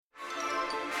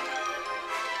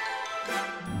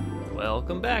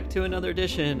Welcome back to another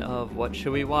edition of What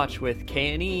Should We Watch with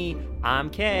K&E.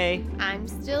 I'm Kay. I'm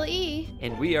still E.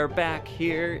 And we are back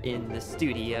here in the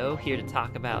studio, here to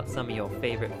talk about some of your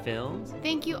favorite films.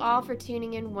 Thank you all for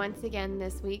tuning in once again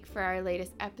this week for our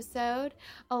latest episode,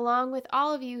 along with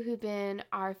all of you who've been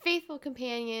our faithful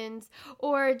companions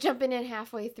or jumping in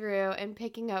halfway through and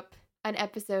picking up an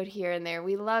episode here and there.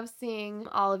 We love seeing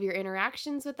all of your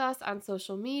interactions with us on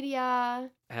social media.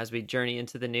 As we journey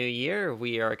into the new year,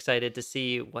 we are excited to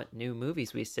see what new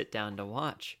movies we sit down to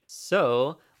watch.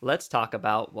 So let's talk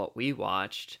about what we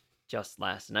watched just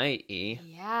last night, E.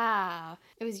 Yeah,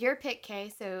 it was your pick,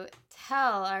 Kay, so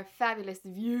tell our fabulous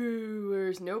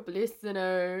viewers, nope,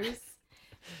 listeners,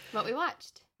 what we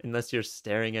watched. Unless you're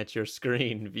staring at your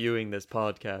screen viewing this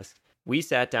podcast. We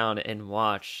sat down and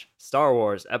watched Star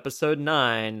Wars Episode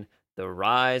 9, The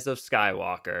Rise of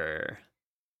Skywalker.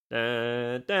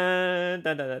 I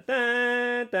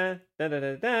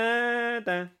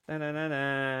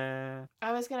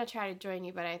was going to try to join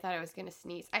you, but I thought I was going to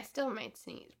sneeze. I still might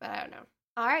sneeze, but I don't know.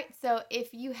 All right, so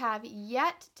if you have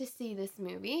yet to see this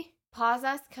movie, pause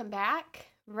us, come back,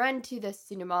 run to the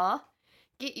cinema,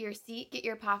 get your seat, get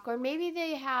your popcorn. Maybe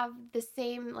they have the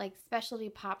same like specialty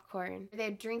popcorn. They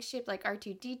have drinks shaped like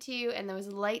R2-D2 and those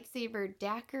lightsaber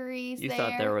daiquiris You there.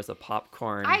 thought there was a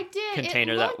popcorn I did.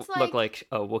 container that looked like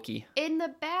a Wookiee. In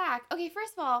the back. Okay,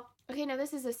 first of all, no,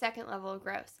 this is a second level of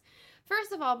gross.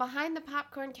 First of all, behind the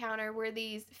popcorn counter were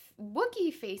these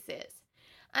Wookiee faces.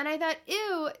 And I thought,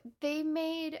 ew, they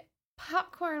made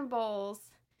popcorn bowls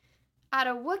out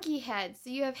of Wookiee heads. So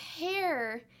you have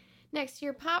hair next to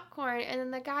your popcorn, and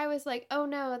then the guy was like, oh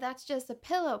no, that's just a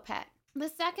pillow pet. The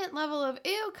second level of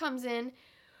ew comes in,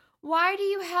 why do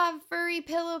you have furry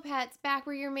pillow pets back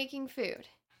where you're making food?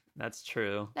 That's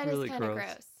true. That really is kind of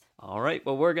gross. All right,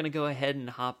 well, we're going to go ahead and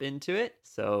hop into it,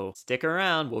 so stick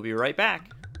around. We'll be right back.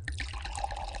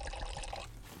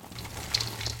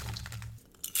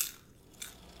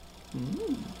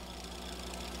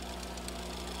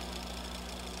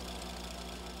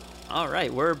 All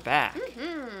right, we're back.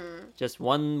 Just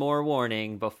one more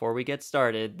warning before we get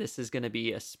started. This is going to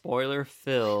be a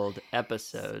spoiler-filled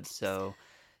episode, so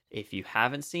if you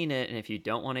haven't seen it and if you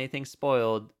don't want anything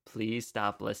spoiled, please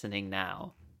stop listening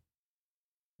now.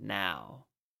 Now.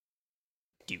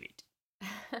 Do it.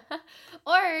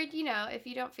 Or, if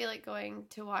you don't feel like going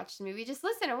to watch the movie, just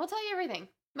listen and we'll tell you everything.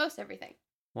 Most everything.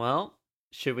 Well,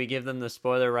 should we give them the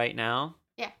spoiler right now?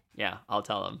 Yeah. Yeah, I'll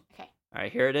tell them. Okay. All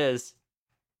right, here it is.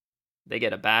 They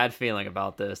get a bad feeling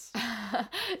about this.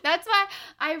 That's why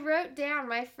I wrote down,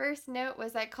 my first note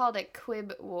was I called it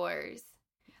Quib Wars.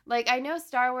 Like, I know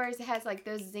Star Wars has, like,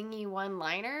 those zingy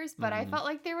one-liners, but I felt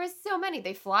like there was so many.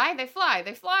 They fly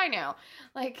now.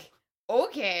 Like,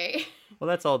 okay. Well,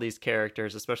 that's all these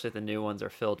characters, especially the new ones, are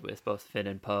filled with, both Finn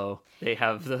and Poe. They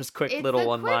have those quick little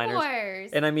one-liners.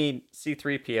 Wars. And I mean,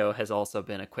 C-3PO has also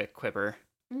been a quick quibber.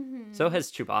 Mm-hmm. So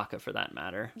has Chewbacca, for that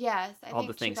matter. Yes, I all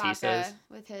think the things Chewbacca, he says.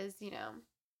 with his,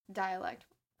 dialect.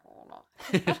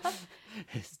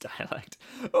 His dialect.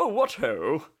 Oh, what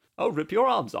ho? I'll rip your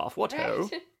arms off, what ho?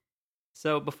 Right.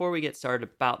 So before we get started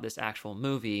about this actual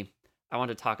movie, I want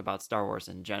to talk about Star Wars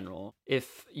in general.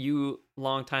 If you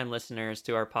longtime listeners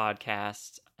to our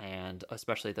podcast, and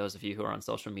especially those of you who are on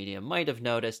social media, might have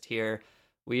noticed here,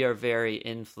 we are very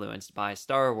influenced by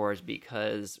Star Wars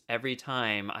because every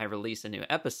time I release a new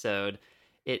episode,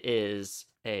 it is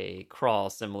a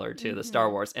crawl similar to the Star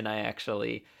Wars, and I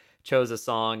actually chose a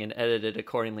song and edited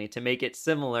accordingly to make it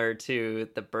similar to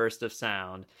the burst of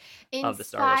sound of the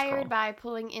Star Wars crawl. Inspired by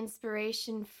pulling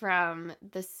inspiration from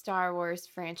the Star Wars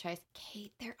franchise.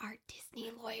 Kate, there are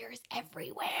Disney lawyers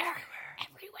everywhere.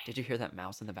 Did you hear that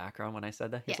mouse in the background when I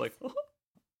said that? He's Yes. like, oh,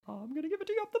 I'm going to give it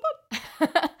to you up the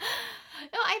butt.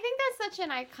 No, I think that's such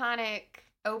an iconic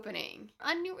opening.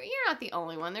 You're not the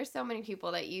only one. There's so many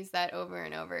people that use that over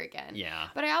and over again. Yeah.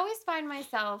 But I always find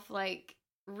myself like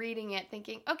reading it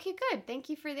thinking, okay, good. Thank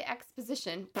you for the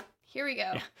exposition. Here we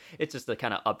go. Yeah. It's just to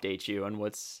kind of update you on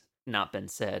what's not been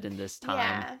said in this time.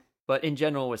 Yeah. But in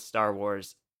general with Star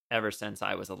Wars, ever since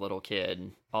I was a little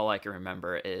kid, all I can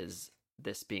remember is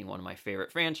this being one of my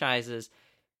favorite franchises.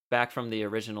 Back from the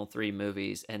original 3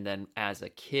 movies, and then as a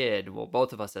kid, well,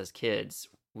 both of us as kids,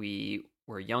 we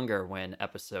were younger when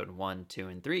episode 1, 2,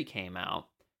 and 3 came out,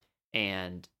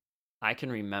 and I can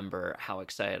remember how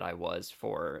excited I was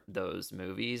for those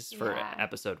movies for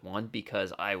episode 1,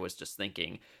 because I was just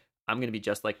thinking, I'm going to be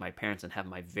just like my parents and have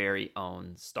my very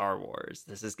own Star Wars.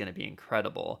 This is going to be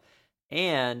incredible.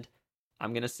 And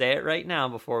I'm going to say it right now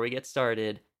before we get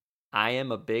started. I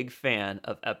am a big fan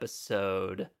of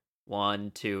episode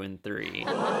 1, 2, and 3.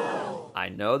 I I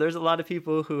know there's a lot of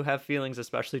people who have feelings,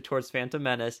 especially towards Phantom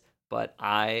Menace, but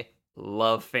I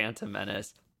love Phantom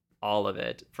Menace. All of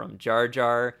it. From Jar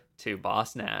Jar to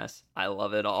Boss Nass. I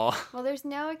love it all. Well, there's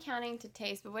no accounting to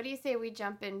taste, but what do you say we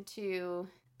jump into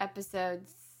episode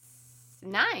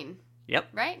 9? Yep.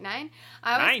 Right? 9?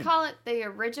 I always call it the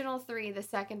original 3, the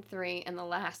second 3, and the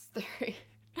last 3.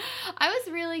 I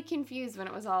was really confused when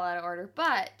it was all out of order,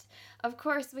 but of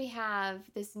course we have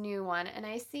this new one, and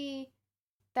I see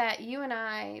that you and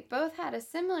I both had a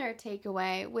similar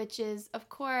takeaway, which is, of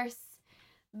course,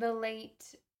 the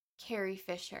late Carrie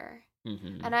Fisher.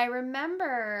 Mm-hmm. And I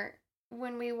remember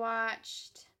when we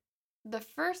watched the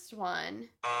first one,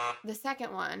 the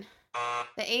second one,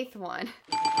 the 8th one.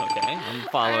 Okay, I'm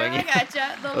following you. I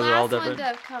gotcha. The Those are all last one different. to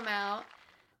have come out,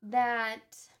 that,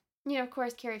 you know, of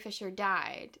course, Carrie Fisher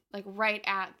died, like right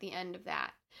at the end of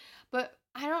that. But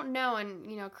I don't know,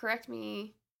 and, you know, correct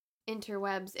me,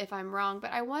 interwebs, if I'm wrong,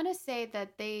 but I want to say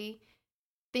that they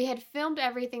had filmed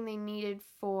everything they needed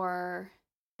for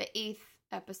the 8th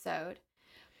episode.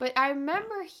 But I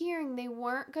remember hearing they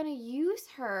weren't going to use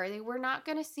her. They were not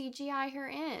going to CGI her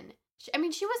in. I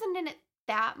mean, she wasn't in it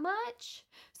that much.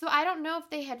 So I don't know if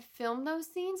they had filmed those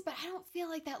scenes, but I don't feel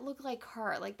like that looked like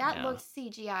her. Like, that looked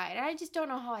CGI. And I just don't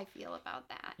know how I feel about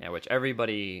that. Yeah, which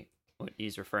everybody, what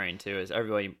he's referring to is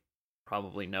everybody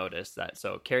probably noticed that.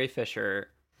 So Carrie Fisher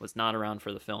was not around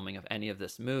for the filming of any of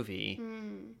this movie,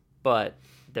 but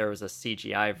there was a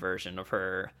CGI version of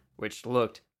her, which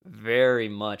looked very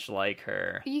much like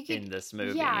her in this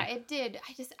movie. Yeah, it did.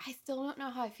 I still don't know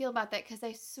how I feel about that, because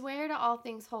I swear to all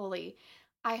things holy,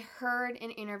 I heard an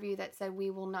interview that said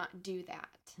we will not do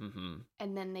that. Mm-hmm.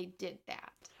 And then they did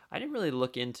that. I didn't really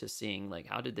look into seeing, like,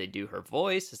 how did they do her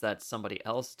voice? Is that somebody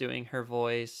else doing her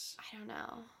voice? I don't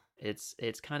know. It's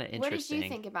kind of interesting. What did you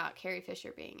think about Carrie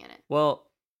Fisher being in it? Well,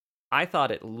 I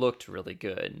thought it looked really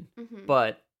good,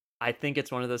 but I think it's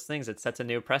one of those things that sets a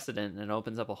new precedent and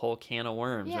opens up a whole can of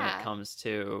worms when it comes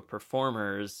to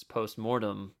performers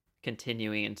post-mortem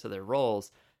continuing into their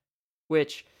roles,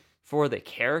 which for the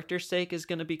character's sake is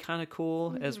going to be kind of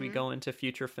cool as we go into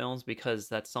future films, because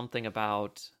that's something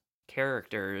about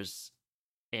characters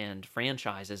and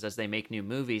franchises as they make new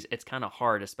movies. It's kind of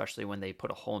hard, especially when they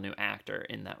put a whole new actor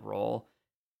in that role.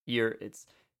 It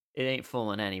ain't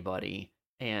fooling anybody.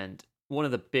 And one of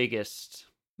the biggest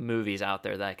movies out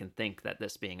there that I can think that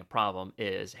this being a problem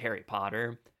is Harry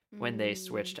Potter. When they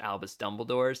switched Albus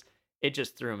Dumbledore's, it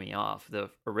just threw me off.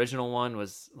 The original one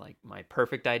was like my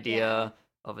perfect idea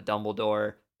of a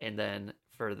Dumbledore, and then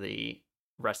for the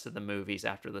rest of the movies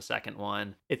after the second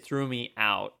one, it threw me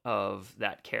out of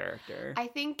that character. I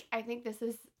think this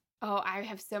is, I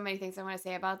have so many things I want to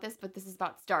say about this, but this is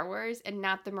about Star Wars and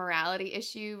not the morality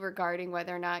issue regarding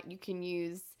whether or not you can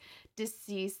use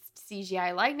deceased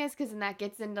CGI likeness, because then that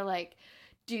gets into like,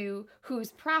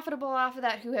 who's profitable off of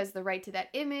that, who has the right to that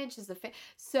image,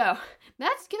 so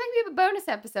that's gonna be a bonus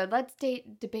episode. Let's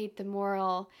debate the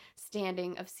moral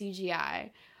standing of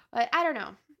CGI. But I don't know,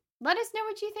 let us know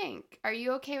what you think. Are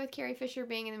you okay with Carrie Fisher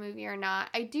being in the movie or not?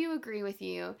 I do agree with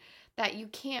you that you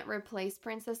can't replace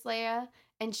Princess Leia,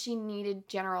 and she needed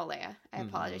General Leia. I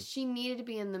apologize. She needed to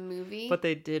be in the movie. But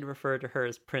they did refer to her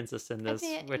as princess in this,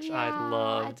 which I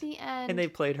loved. At the end. And they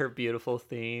played her beautiful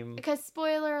theme. Because,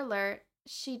 spoiler alert,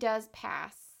 she does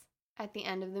pass at the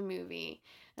end of the movie.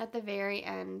 At the very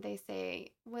end, they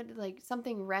say,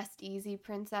 something rest easy,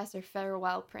 princess, or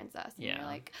farewell, princess. And you're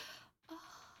like, oh.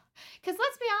 Because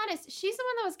let's be honest, she's the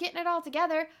one that was getting it all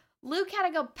together. Luke had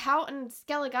to go pout in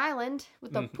Skellig Island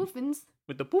with the Puffins.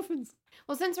 With the Puffins.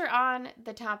 Well, since we're on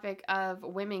the topic of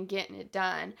women getting it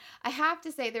done, I have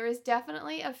to say there is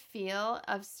definitely a feel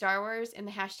of Star Wars in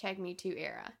the #MeToo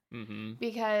era.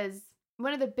 Because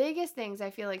one of the biggest things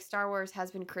I feel like Star Wars has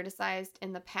been criticized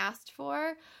in the past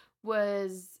for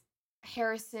was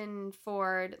Harrison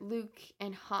Ford, Luke,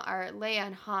 and Leia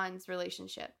and Han's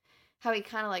relationship. How he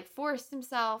kind of like forced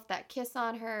himself, that kiss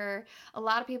on her. A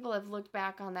lot of people have looked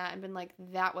back on that and been like,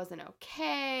 that wasn't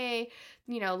okay.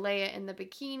 You know, Leia in the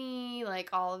bikini, like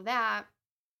all of that.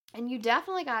 And you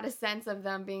definitely got a sense of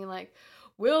them being like,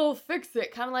 we'll fix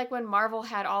it. Kind of like when Marvel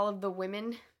had all of the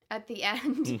women at the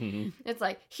end. It's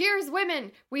like, here's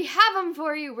women. We have them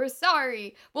for you. We're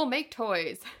sorry. We'll make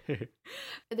toys.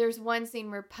 There's one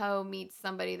scene where Poe meets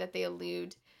somebody that they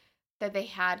allude that they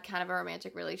had kind of a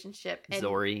romantic relationship. And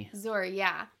Zori,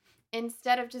 yeah.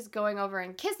 Instead of just going over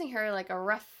and kissing her like a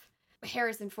rough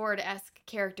Harrison Ford-esque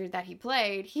character that he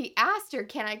played, he asked her,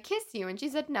 can I kiss you? And she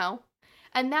said no.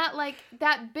 And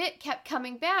that bit kept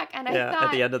coming back, and I thought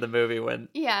at the end of the movie when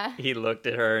yeah, he looked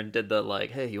at her and did the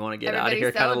like, hey, you want to get out of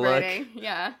here kind of look. celebrating.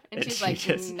 Yeah, and she's she like,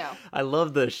 just, no. I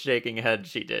love the shaking head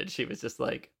she did. She was just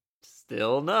like,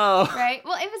 still no. Right.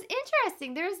 Well, it was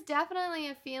interesting. There's definitely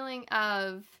a feeling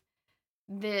of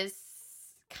this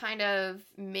kind of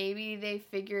maybe they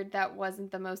figured that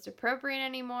wasn't the most appropriate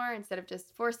anymore instead of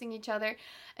just forcing each other.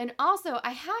 And also,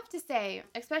 I have to say,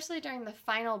 especially during the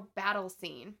final battle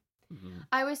scene,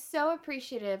 I was so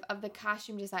appreciative of the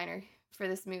costume designer for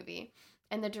this movie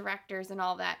and the directors and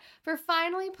all that for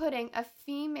finally putting a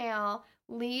female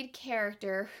lead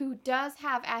character who does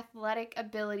have athletic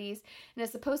abilities and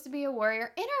is supposed to be a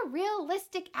warrior in a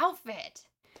realistic outfit.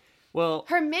 Well,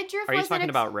 her midriff are you talking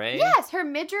about Rey? Yes, her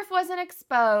midriff wasn't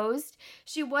exposed.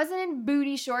 She wasn't in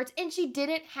booty shorts, and she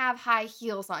didn't have high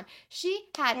heels on. She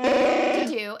had to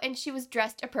do, and she was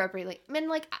dressed appropriately. I mean,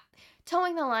 like,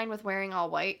 towing the line with wearing all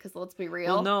white, because let's be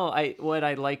real. Well, no, what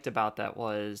I liked about that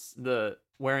was the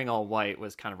wearing all white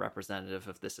was kind of representative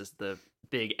of this is the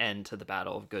big end to the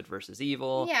battle of good versus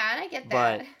evil. Yeah, and I get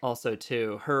that. But also,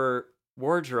 too, her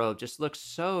wardrobe just looks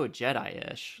so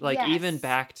Jedi-ish. Like, Yes. even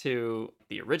back to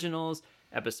the originals,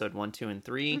 episode 1, 2, and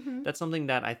 3, that's something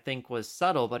that I think was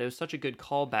subtle, but it was such a good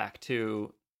callback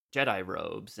to Jedi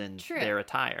robes and their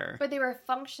attire. But they were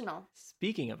functional.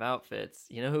 Speaking of outfits,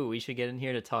 you know who we should get in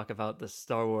here to talk about the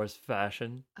Star Wars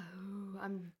fashion? Oh,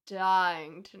 I'm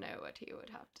dying to know what he would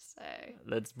have to say.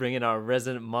 Let's bring in our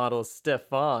resident model,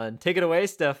 Stefan. Take it away,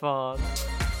 Stefan.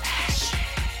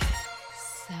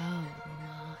 So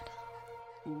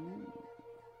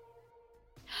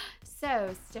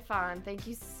So, Stefan, thank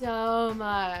you so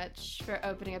much for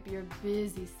opening up your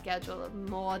busy schedule of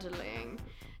modeling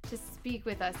to speak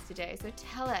with us today. So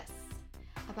tell us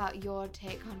about your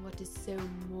take on what is so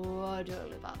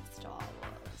model about Star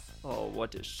Wars. Oh,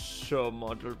 what is so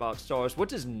model about Star Wars?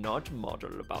 What is not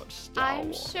model about Star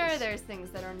Wars? I'm sure there's things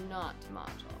that are not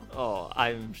model. Oh,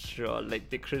 I'm sure. Like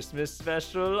the Christmas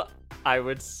special, I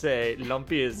would say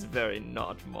Lumpy is very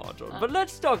not model. But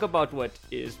let's talk about what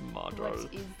is model.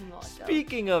 What is model?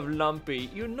 Speaking of Lumpy,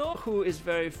 you know who is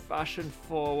very fashion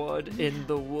forward in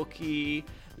the Wookiee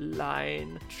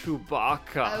line?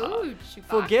 Chewbacca. Oh, Chewbacca.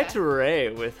 Forget Rey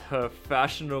with her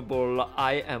fashionable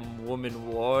I am woman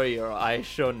warrior, I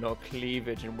show no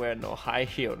cleavage and wear no high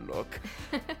heel look.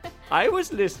 I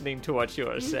was listening to what you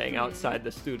were saying outside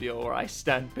the studio where I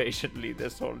stand patiently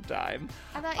this whole time.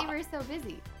 I thought you were so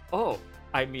busy. Oh,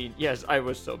 I mean, yes, I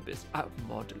was so busy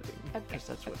modeling, because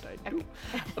that's what I do.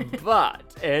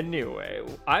 But anyway,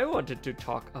 I wanted to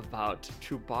talk about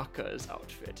Chewbacca's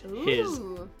outfit. Ooh. His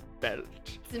belt.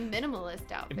 It's a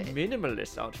minimalist outfit.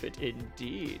 Minimalist outfit,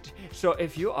 indeed. So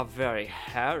if you are very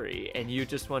hairy and you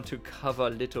just want to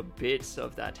cover little bits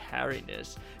of that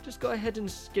hairiness, just go ahead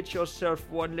and get yourself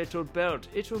one little belt.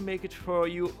 It will make it for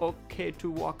you okay to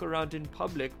walk around in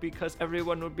public because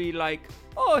everyone will be like,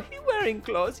 oh, he's wearing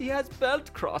clothes. He has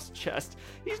belt cross chest.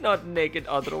 He's not naked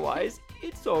otherwise.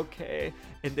 It's okay.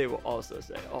 And they will also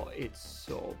say, oh, it's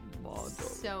so model.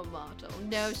 So model.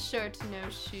 No shirt, no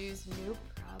shoes, no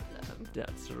problem.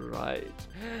 That's right.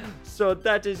 So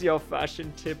that is your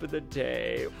fashion tip of the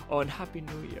day. Oh, and Happy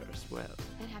New Year as well.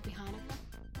 And Happy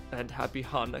Hanukkah. And Happy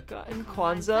Hanukkah and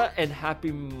Kwanzaa and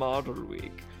Happy Model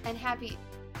Week. And Happy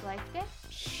Life Day.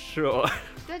 Sure.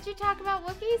 Did you talk about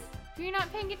Wookiees? Were you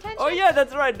not paying attention? Oh yeah,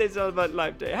 that's right. They said about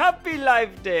Life Day. Happy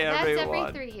Life Day, everyone. That's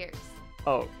every 3 years.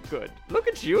 Oh, good. Look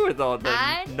at you with all the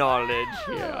I knowledge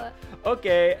know. here.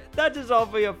 Okay, that is all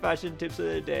for your fashion tips of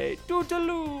the day.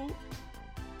 Toodaloo.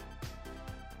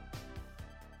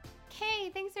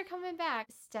 Okay, thanks for coming back.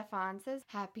 Stefan says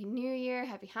Happy New Year,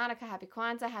 Happy Hanukkah, Happy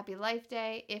Kwanzaa, Happy Life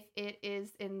Day if it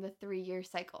is in the 3-year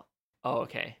cycle. Oh,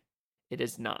 okay. It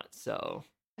is not, so...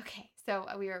 Okay, so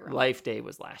we were wrong. Life Day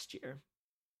was last year.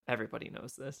 Everybody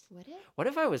knows this. Would it? What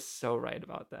if I was so right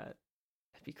about that?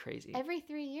 That'd be crazy. Every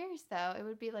 3 years, though, it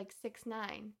would be like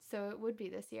 6-9. So it would be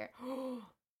this year.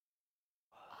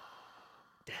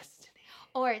 Destiny.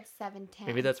 Or it's 7-10.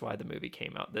 Maybe that's why the movie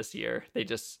came out this year. They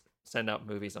just send out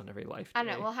movies on every Life Day. I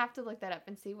don't know. We'll have to look that up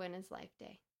and see when is Life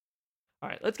Day. All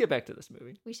right, let's get back to this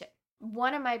movie. We should.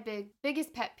 One of my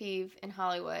biggest pet peeve in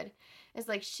Hollywood is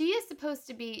like she is a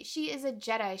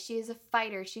Jedi. She is a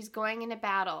fighter. She's going into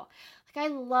battle. Like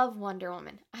I love Wonder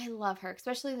Woman. I love her,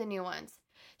 especially the new ones.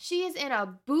 She is in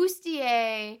a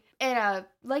bustier and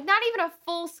not even a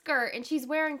full skirt, and she's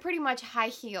wearing pretty much high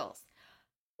heels.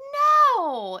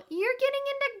 No! You're getting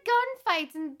into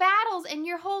gunfights and battles, and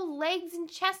your whole legs and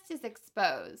chest is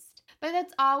exposed. But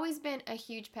that's always been a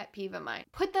huge pet peeve of mine.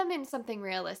 Put them in something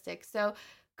realistic. So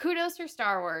kudos for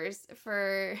Star Wars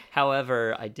for...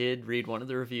 However, I did read one of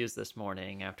the reviews this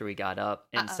morning after we got up,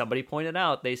 and somebody pointed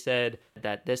out, they said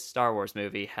that this Star Wars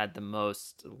movie had the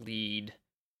most lead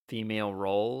female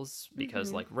roles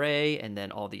because like Rey and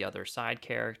then all the other side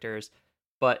characters.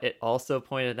 But it also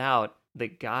pointed out the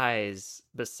guys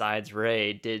besides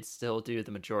Rey did still do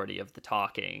the majority of the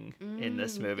talking in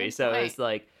this movie. So it's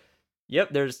like, yep,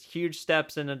 there's huge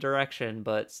steps in a direction,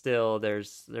 but still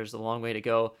there's a long way to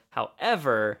go.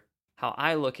 However, how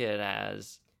I look at it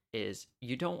as is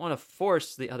you don't want to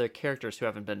force the other characters who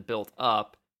haven't been built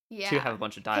up to have a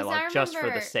bunch of dialogue just for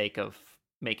the sake of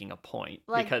making a point,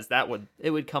 like, because it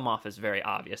would come off as very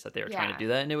obvious that they were trying to do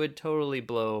that, and it would totally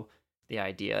blow the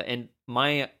idea. And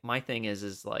my thing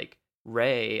is like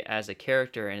Rey as a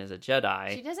character and as a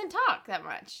Jedi, she doesn't talk that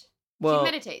much. Well,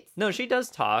 she meditates. No, she does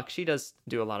talk. She does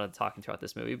do a lot of talking throughout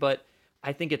this movie, but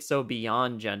I think it's so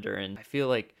beyond gender, and I feel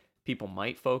like people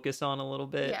might focus on a little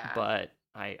bit, but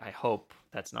I hope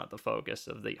that's not the focus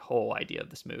of the whole idea of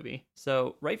this movie.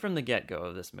 So right from the get-go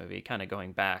of this movie, kind of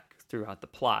going back throughout the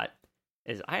plot,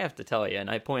 is I have to tell you,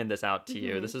 and I pointed this out to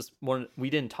you, this is one,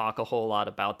 we didn't talk a whole lot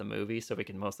about the movie, so we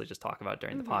can mostly just talk about it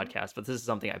during the podcast, but this is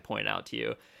something I pointed out to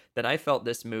you, that I felt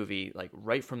this movie, like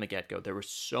right from the get-go, there was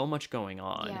so much going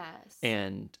on. Yes.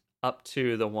 And up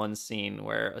to the one scene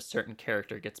where a certain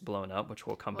character gets blown up, which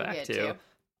we'll come back to,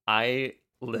 I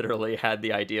literally had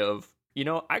the idea of, you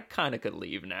know, I kind of could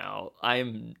leave now.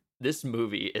 This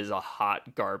movie is a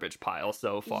hot garbage pile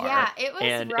so far. Yeah, it was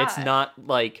and rough. It's not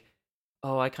like,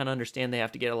 oh, I kind of understand they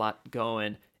have to get a lot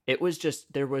going. It was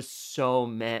just, there was so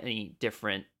many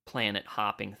different planet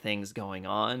hopping things going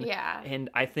on. Yeah. And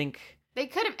I think they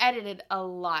could have edited a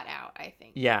lot out, I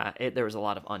think. Yeah, there was a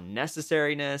lot of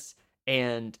unnecessariness,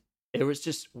 and it was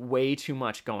just way too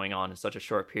much going on in such a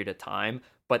short period of time.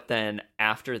 But then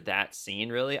after that scene,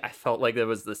 really, I felt like there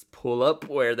was this pull-up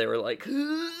where they were like,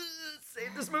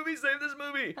 save this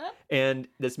movie. And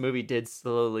this movie did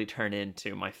slowly turn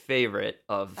into my favorite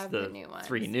of the new ones.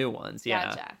 3 new ones. Yeah.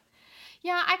 Gotcha.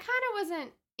 Yeah, I kind of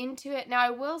wasn't into it. Now,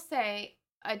 I will say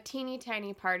a teeny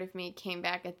tiny part of me came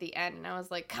back at the end, and I was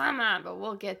like, come on, but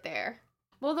we'll get there.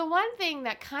 Well, the one thing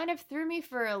that kind of threw me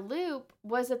for a loop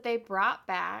was that they brought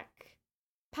back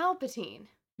Palpatine.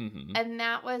 And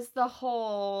that was the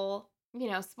whole,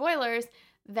 you know, spoilers,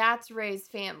 that's Rey's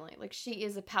family. Like, she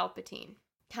is a Palpatine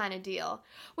kind of deal.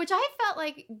 Which I felt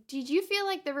like, did you feel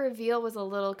like the reveal was a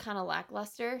little kind of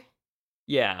lackluster?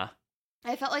 Yeah.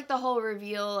 I felt like the whole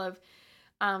reveal of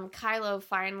Kylo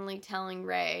finally telling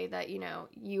Rey that, you know,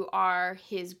 you are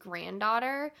his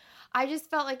granddaughter. I just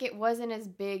felt like it wasn't as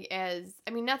big as, I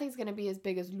mean, nothing's going to be as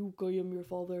big as Luke, I am your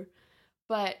father.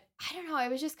 But I don't know. It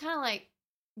was just kind of like,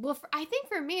 well, I think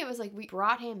for me, it was like we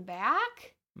brought him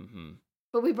back.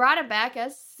 But we brought him back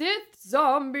as Sith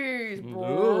zombies. Shoot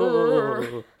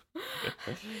him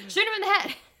in the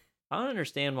head. I don't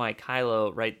understand why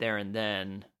Kylo right there and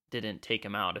then didn't take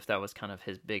him out, if that was kind of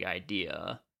his big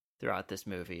idea throughout this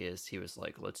movie, is he was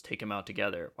like, let's take him out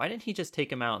together. Why didn't he just take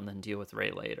him out and then deal with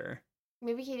Rey later?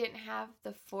 Maybe he didn't have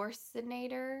the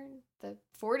Forcinator, the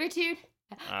fortitude,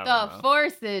 the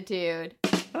fortitude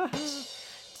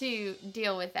to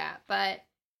deal with that. But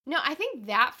no, I think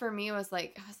that for me was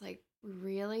like, I was like,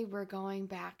 really? We're going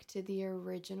back to the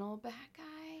original bad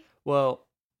guy? Well,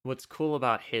 what's cool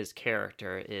about his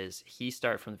character is he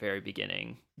started from the very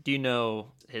beginning. Do you know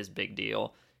his big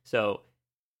deal? So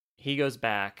he goes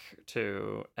back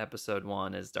to episode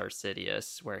 1 as Darth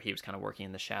Sidious, where he was kind of working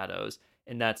in the shadows.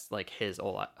 And that's like his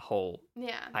whole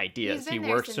idea. He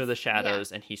works through the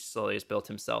shadows and he slowly has built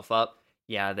himself up.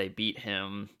 Yeah, they beat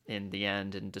him in the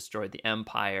end and destroyed the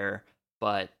Empire,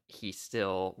 but he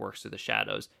still works through the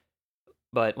shadows.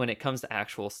 But when it comes to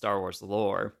actual Star Wars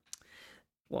lore,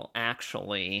 well,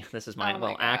 actually, this is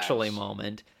my actually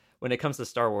moment. When it comes to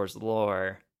Star Wars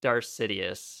lore, Darth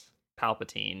Sidious,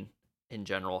 Palpatine, in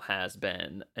general, has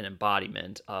been an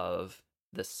embodiment of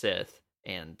the Sith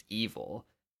and evil.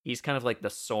 He's kind of like the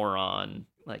Sauron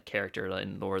like character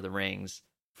in Lord of the Rings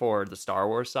for the Star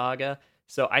Wars saga.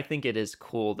 So I think it is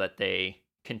cool that they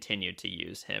continued to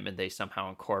use him and they somehow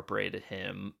incorporated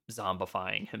him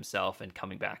zombifying himself and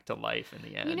coming back to life in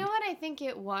the end. You know what I think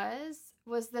it was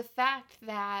the fact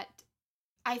that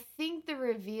I think the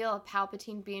reveal of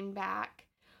Palpatine being back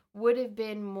would have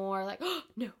been more like, oh,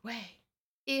 no way.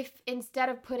 If instead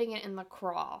of putting it in the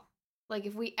crawl, like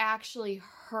if we actually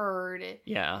heard,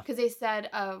 because they said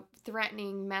a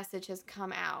threatening message has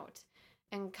come out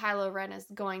and Kylo Ren is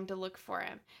going to look for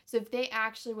him. So if they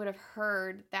actually would have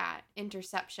heard that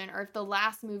interception, or if the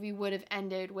last movie would have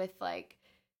ended with like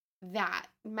that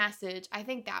message, I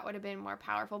think that would have been more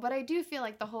powerful. But I do feel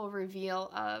like the whole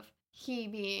reveal of he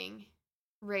being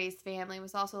Rey's family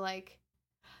was also like,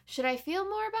 should I feel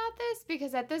more about this?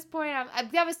 Because at this point,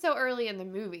 that was so early in the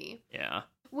movie. Yeah.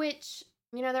 Which,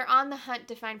 they're on the hunt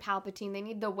to find Palpatine. They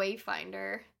need the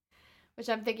Wayfinder, which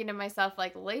I'm thinking to myself,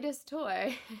 like, latest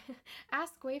toy.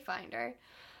 Ask Wayfinder.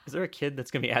 Is there a kid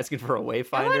that's going to be asking for a I want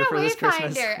Wayfinder for this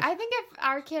Christmas? I think if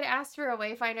our kid asked for a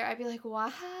Wayfinder, I'd be like, why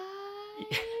do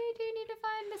you need to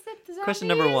find the Sith zombies? Question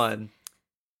number 1.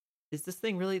 Is this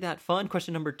thing really that fun?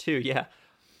 Question number 2. Yeah.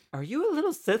 Are you a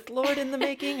little Sith Lord in the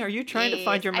making? Are you trying to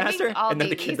find your master? And then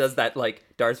the kid does that, like,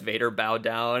 Darth Vader bow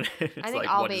down. I think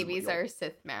all babies are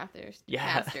Sith masters,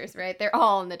 right? They're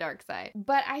all on the dark side.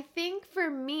 But I think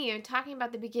for me, I'm talking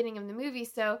about the beginning of the movie,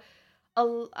 so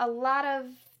a lot of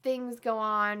things go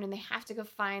on, and they have to go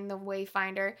find the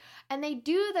Wayfinder. And they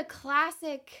do the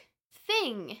classic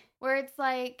thing where it's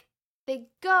like, they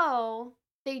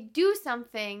do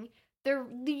something,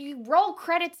 you roll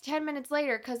credits 10 minutes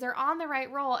later because they're on the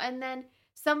right roll, and then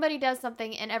somebody does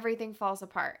something and everything falls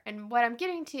apart. And what I'm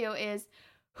getting to is,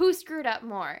 who screwed up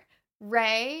more,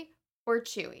 Rey or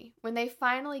Chewie? When they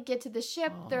finally get to the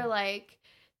ship, they're like,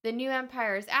 the new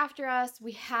Empire is after us.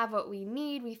 We have what we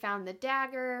need. We found the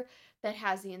dagger that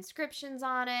has the inscriptions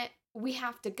on it. We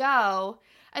have to go.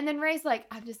 And then Rey's like,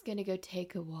 I'm just going to go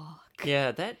take a walk.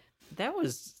 Yeah, that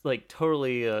was, like,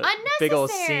 totally a big old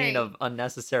scene of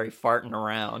unnecessary farting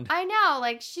around. I know.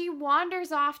 Like, she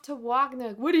wanders off to walk, and they're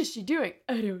like, what is she doing?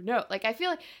 I don't know. Like, I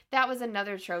feel like that was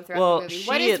another trope throughout the movie.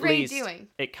 What is Rey doing?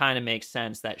 It kind of makes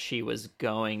sense that she was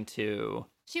going to...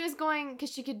 She was going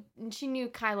because she knew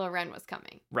Kylo Ren was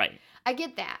coming. Right. I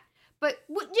get that. But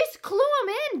just clue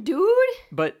him in, dude.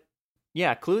 But,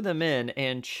 yeah, clue them in.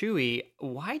 And Chewie,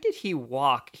 why did he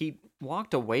walk? He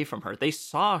walked away from her. They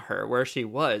saw her where she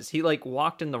was. He, like,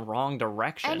 walked in the wrong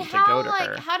direction to go to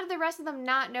her. How did the rest of them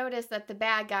not notice that the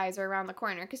bad guys are around the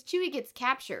corner? Because Chewie gets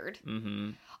captured.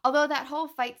 Mm-hmm. Although that whole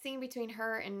fight scene between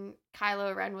her and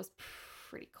Kylo Ren was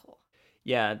pretty cool.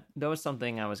 Yeah, that was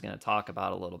something I was going to talk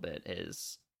about a little bit.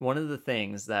 Is one of the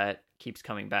things that keeps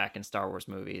coming back in Star Wars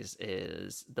movies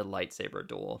is the lightsaber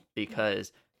duel.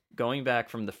 Because going back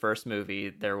from the first movie,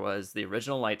 there was the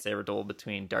original lightsaber duel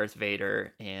between Darth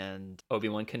Vader and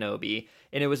Obi-Wan Kenobi,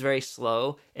 and it was very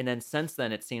slow. And then since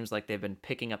then, it seems like they've been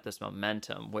picking up this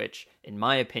momentum, which, in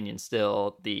my opinion,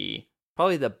 still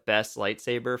probably the best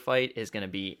lightsaber fight is going to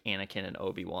be Anakin and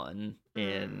Obi-Wan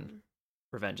in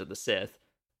Revenge of the Sith,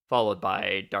 followed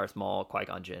by Darth Maul,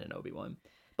 Qui-Gon Jinn, and Obi-Wan.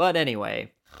 But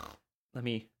anyway, let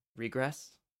me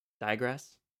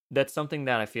digress. That's something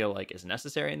that I feel like is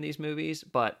necessary in these movies,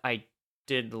 but I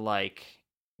did like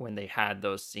when they had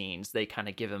those scenes, they kind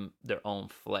of give them their own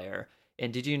flair.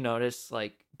 And did you notice,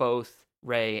 like, both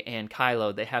Rey and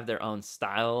Kylo, they have their own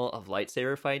style of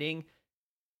lightsaber fighting?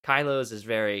 Kylo's is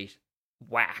very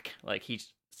whack. Like, he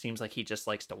seems like he just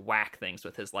likes to whack things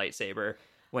with his lightsaber.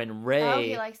 When Rey...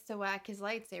 he likes to whack his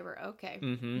lightsaber. Okay.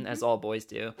 As all boys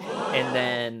do. And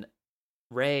then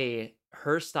Rey,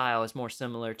 her style is more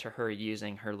similar to her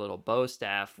using her little bow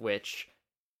staff, which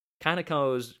kind of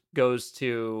goes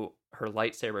to her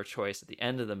lightsaber choice at the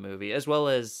end of the movie, as well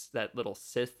as that little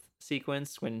Sith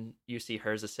sequence when you see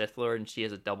her as a Sith Lord and she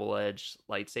has a double-edged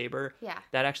lightsaber. Yeah.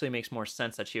 That actually makes more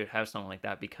sense that she would have something like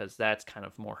that, because that's kind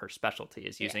of more her specialty,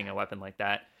 is using a weapon like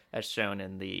that, as shown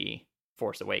in the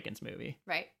Force Awakens movie.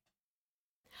 Right.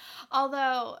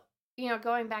 Although,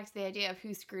 going back to the idea of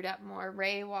who screwed up more,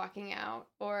 Rey walking out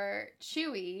or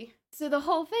Chewie. So the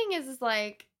whole thing is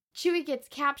like, Chewie gets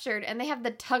captured and they have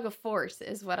the tug of force,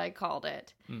 is what I called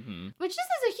it. Mm-hmm. Which this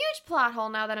is a huge plot hole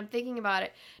now that I'm thinking about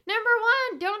it. Number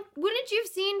one, wouldn't you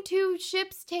have seen two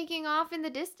ships taking off in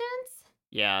the distance?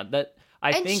 Yeah,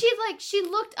 she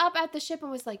looked up at the ship and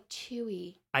was like,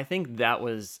 Chewie. I think that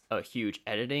was a huge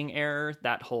editing error,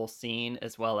 that whole scene,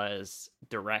 as well as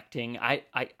directing. I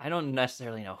don't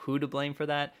necessarily know who to blame for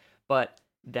that, but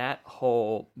that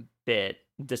whole bit,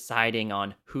 deciding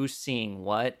on who's seeing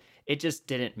what, it just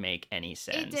didn't make any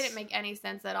sense. It didn't make any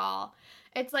sense at all.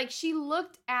 It's like she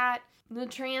looked at the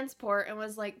transport and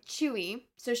was like, Chewie.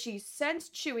 So she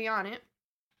sensed Chewie on it.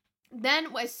 Then,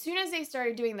 as soon as they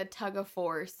started doing the tug of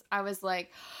force, I was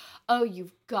like, oh,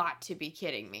 you've got to be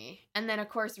kidding me. And then, of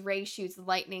course, Rey shoots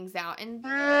lightnings out and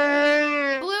blew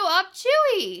up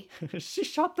Chewie. She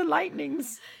shot the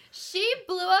lightnings. She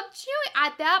blew up Chewie.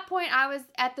 At that point, I was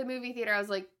at the movie theater. I was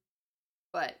like,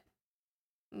 what?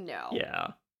 No.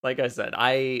 Yeah. Like I said,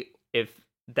 if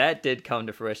that did come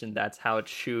to fruition, that's how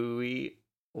Chewie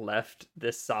left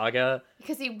this saga.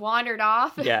 Because he wandered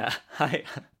off? Yeah.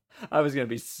 I was going to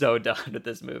be so done with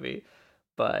this movie.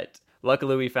 But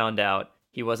luckily we found out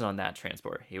he wasn't on that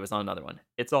transport. He was on another one.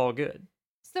 It's all good.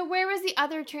 So where was the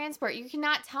other transport? You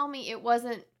cannot tell me it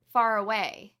wasn't far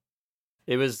away.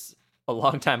 It was a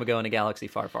long time ago in a galaxy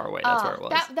far, far away. That's where it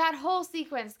was. That whole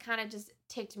sequence kind of just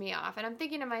ticked me off. And I'm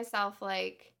thinking to myself,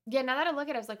 like, yeah, now that I look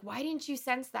at it, I was like, why didn't you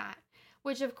sense that?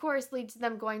 Which, of course, leads to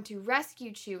them going to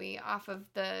rescue Chewie off of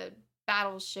the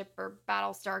battleship or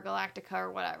Battlestar Galactica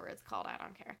or whatever it's called. I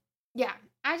don't care. Yeah,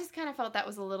 I just kind of felt that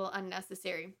was a little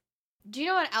unnecessary. Do you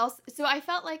know what else? So I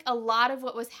felt like a lot of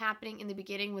what was happening in the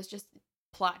beginning was just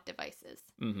plot devices.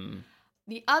 Mm-hmm.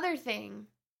 The other thing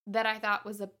that I thought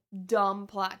was a dumb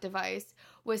plot device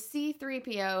was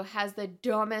C-3PO has the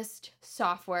dumbest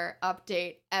software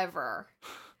update ever.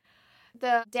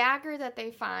 The dagger that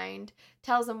they find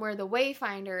tells them where the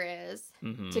Wayfinder is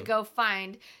to go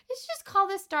find. Let's just call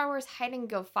this Star Wars hide and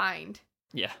go find.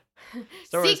 Yeah.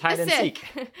 Star Wars hide and seek.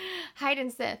 Hide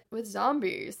and Sith with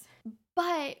zombies.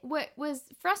 But what was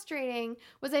frustrating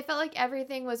was I felt like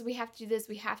everything was we have to do this,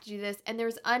 and there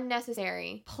was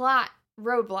unnecessary plot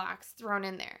roadblocks thrown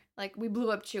in there. Like, we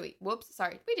blew up Chewie. Whoops,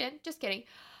 sorry. We didn't. Just kidding.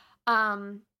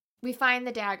 We find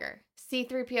the dagger.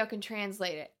 C-3PO can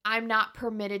translate it. I'm not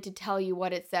permitted to tell you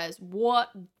what it says. What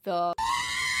the...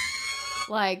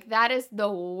 Like, that is the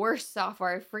worst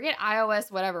software. Forget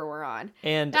iOS, whatever we're on.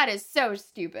 And that is so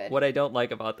stupid. What I don't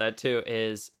like about that, too,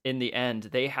 is in the end,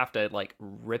 they have to, like,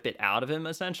 rip it out of him,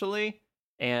 essentially.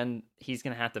 And he's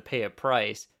going to have to pay a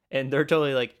price. And they're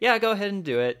totally like, yeah, go ahead and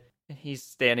do it. And he's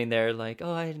standing there like,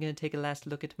 oh, I'm going to take a last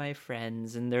look at my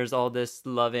friends. And there's all this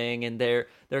loving, and they're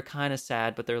kind of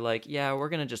sad, but they're like, yeah, we're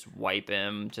going to just wipe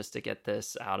him just to get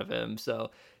this out of him.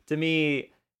 So to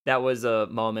me, that was a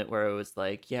moment where it was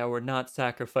like, yeah, we're not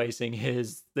sacrificing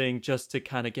his thing just to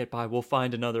kind of get by. We'll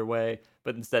find another way.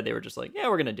 But instead they were just like, yeah,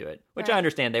 we're going to do it. Which I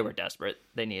understand, they were desperate.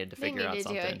 They needed to figure out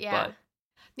something. Do it, yeah. But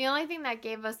the only thing that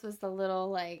gave us was the little,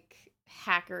 like,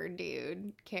 hacker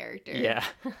dude character. Yeah.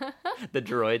 The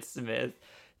droid Smith,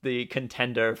 the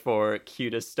contender for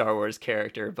cutest Star Wars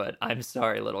character. But I'm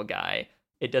sorry, little guy.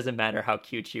 It doesn't matter how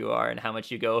cute you are and how much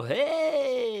you go,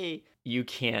 hey, you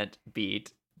can't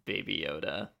beat Baby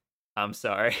Yoda. I'm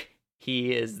sorry.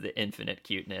 He is the infinite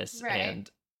cuteness. Right.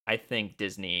 And I think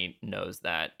Disney knows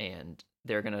that. And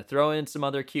they're going to throw in some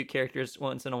other cute characters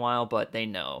once in a while, but they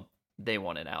know they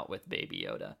want it out with Baby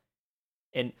Yoda.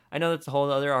 And I know that's a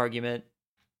whole other argument.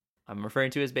 I'm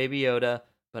referring to as Baby Yoda,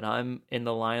 but I'm in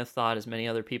the line of thought, as many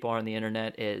other people are on the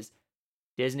internet, is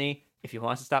Disney, if you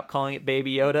want to stop calling it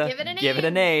Baby Yoda, give it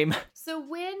a name. So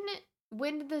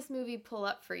when did this movie pull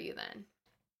up for you then?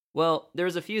 Well, there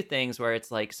was a few things where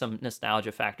it's like some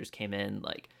nostalgia factors came in,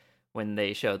 like when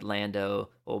they showed Lando,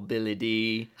 old Billy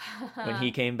D, when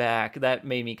he came back. That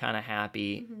made me kind of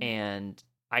happy. Mm-hmm. And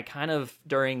I kind of,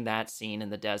 during that scene in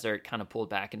the desert, kind of pulled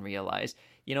back and realized,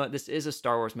 you know what, this is a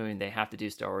Star Wars movie and they have to do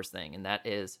Star Wars thing. And that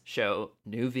is show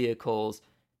new vehicles,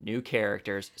 new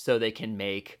characters, so they can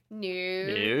make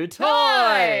new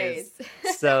toys.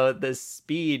 So the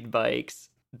speed bikes,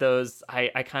 those, I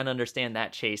kind of understand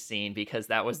that chase scene because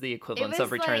that was the equivalence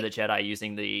of Return of the Jedi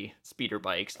using the speeder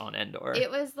bikes on Endor.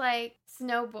 It was like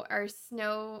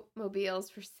snowmobiles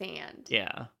for sand.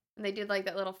 Yeah. And they did like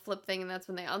that little flip thing, and that's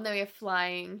when they have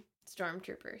flying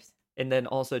stormtroopers. And then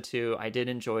also, too, I did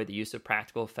enjoy the use of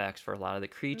practical effects for a lot of the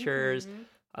creatures. Mm-hmm.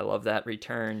 I love that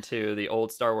return to the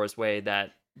old Star Wars way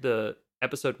that the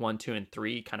episode 1, 2, and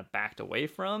 3 kind of backed away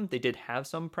from. They did have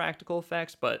some practical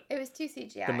effects, but it was too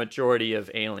CGI. The majority of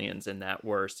aliens in that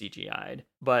were CGI'd.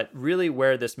 But really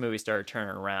where this movie started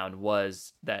turning around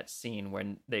was that scene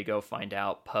when they go find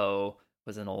out Poe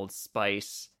was an old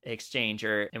spice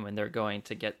exchanger, and when they're going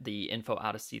to get the info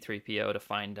out of C-3PO to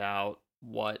find out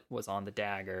what was on the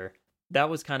dagger. That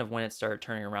was kind of when it started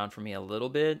turning around for me a little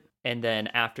bit. And then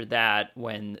after that,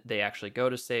 when they actually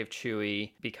go to save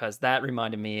Chewie, because that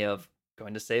reminded me of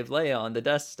going to save Leia on the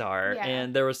Death Star. Yeah.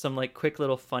 And there was some like quick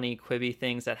little funny quibby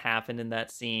things that happened in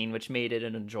that scene, which made it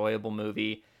an enjoyable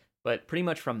movie. But pretty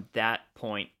much from that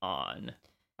point on,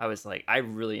 I was like, I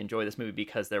really enjoy this movie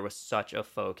because there was such a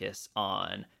focus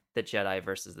on the Jedi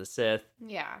versus the Sith.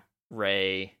 Yeah.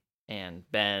 Rey and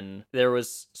Ben. There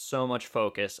was so much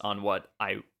focus on what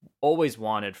I always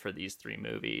wanted for these three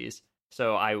movies.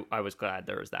 So I was glad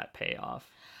there was that payoff.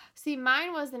 See,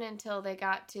 mine wasn't until they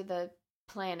got to the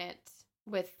planet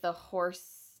with the horse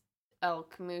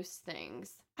elk moose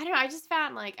things. I don't know, I just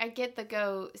found like I get the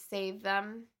go save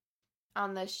them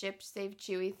on the ship save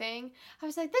Chewie thing. I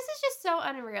was like, this is just so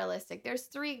unrealistic. There's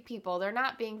 3 people. They're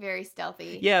not being very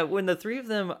stealthy. Yeah, when the 3 of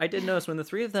them, I did notice when the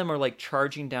 3 of them are like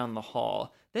charging down the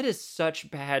hall, that is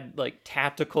such bad, like,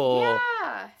 tactical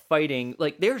Yeah. fighting.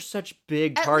 Like, they're such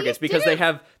big At targets least because they didn't-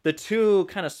 have the 2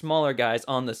 kind of smaller guys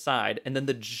on the side and then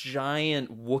the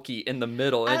giant Wookiee in the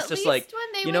middle. And At it's just least like,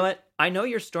 when they you know would- what? I know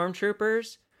you're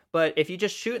stormtroopers, but if you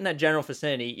just shoot in that general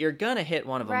vicinity, you're gonna hit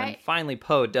one of them. And Right. finally,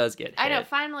 Poe does get hit. I know,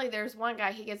 finally there's one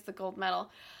guy, he gets the gold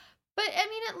medal. But, I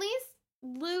mean, at least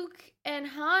Luke and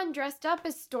Han dressed up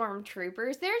as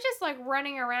stormtroopers. They're just, like,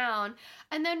 running around.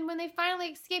 And then when they finally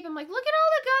escape, I'm like, look at all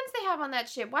the guns they have on that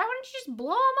ship. Why wouldn't you just blow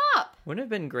them up? Wouldn't it have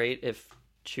been great if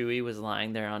Chewie was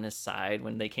lying there on his side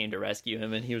when they came to rescue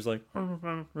him and he was like...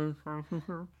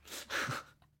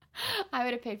 I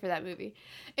would have paid for that movie.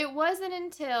 It wasn't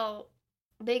until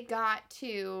they got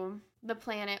to the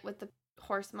planet with the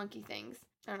horse monkey things.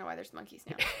 I don't know why there's monkeys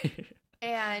now.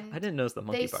 And I didn't notice the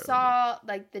monkey they part. saw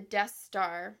like the Death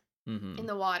Star Mm-hmm. in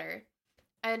the water.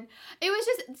 And it was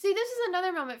just, see, this is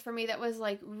another moment for me that was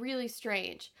like really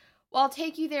strange. Well, I'll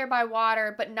take you there by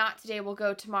water, but not today, we'll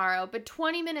go tomorrow. But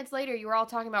 20 minutes later, you were all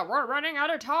talking about, we're running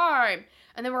out of time.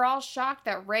 And then we're all shocked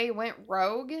that Rey went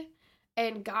rogue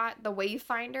and got the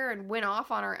Wayfinder and went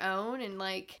off on her own and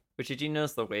like... But did you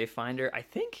notice the Wayfinder? I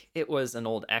think it was an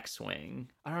old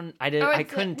X-wing. I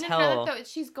couldn't tell. No,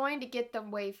 she's going to get the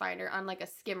Wayfinder on like a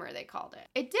skimmer, they called it.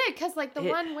 It did, because like the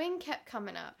one wing kept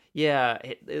coming up. Yeah,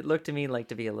 it looked to me like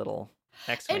to be a little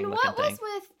X-wing And looking what thing. was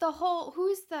with the whole,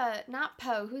 not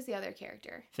Poe, who's the other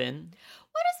character? Finn?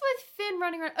 What is with Finn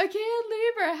running around? I can't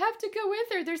leave her, I have to go with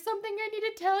her. There's something I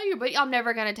need to tell you, but I'm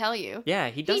never going to tell you. Yeah,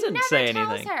 he doesn't never say tells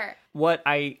anything. her. What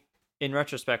I, in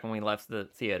retrospect, when we left the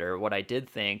theater, what I did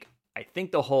think, I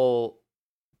think the whole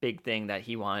big thing that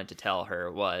he wanted to tell her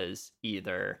was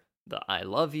either the I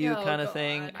love you Oh, kind of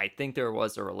thing. God. I think there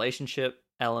was a relationship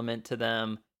element to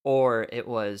them. Or it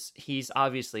was, he's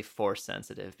obviously force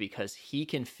sensitive because he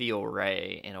can feel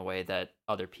Rey in a way that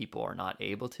other people are not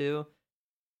able to.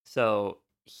 So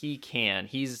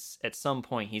he's, at some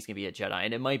point, he's going to be a Jedi.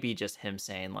 And it might be just him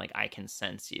saying, like, I can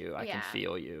sense you. I can Yeah.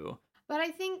 feel you. But I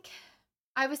think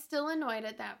I was still annoyed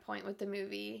at that point with the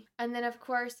movie. And then, of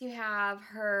course, you have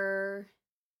her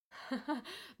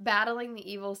battling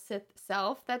the evil Sith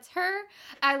self. That's her.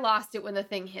 I lost it when the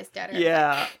thing hissed at her.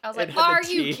 Yeah. I was it like, had the are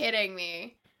you teeth. kidding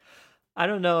me? I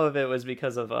don't know if it was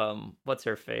because of what's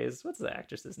her face? What's the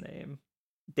actress's name?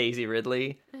 Daisy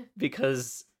Ridley.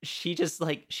 Because she just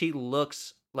she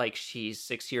looks like she's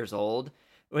 6 years old.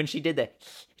 When she did that,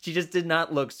 she just did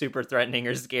not look super threatening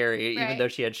or scary, even Right. though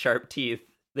she had sharp teeth.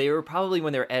 They were probably,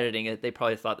 when they were editing it, they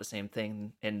probably thought the same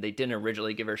thing, and they didn't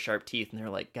originally give her sharp teeth, and they're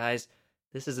like, guys,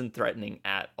 this isn't threatening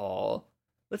at all.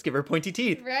 Let's give her pointy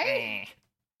teeth. Right?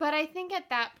 But I think at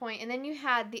that point, and then you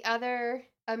had the other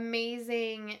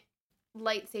amazing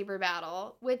lightsaber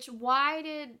battle, which why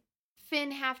did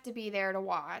Finn have to be there to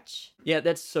watch? Yeah,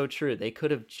 that's so true. They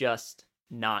could have just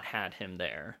not had him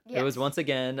there. It was Yes. once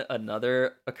again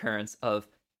another occurrence of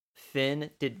Finn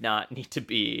did not need to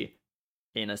be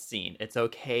in a scene. It's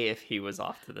okay if he was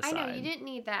off to the I side. know, you didn't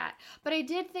need that. But I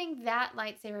did think that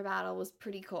lightsaber battle was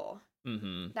pretty cool.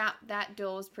 Mm-hmm. That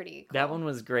duel was pretty cool. That one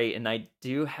was great, and I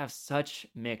do have such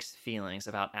mixed feelings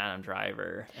about Adam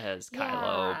Driver as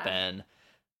Kylo Yeah. Ben,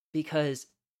 because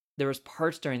there was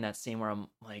parts during that scene where I'm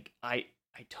like, I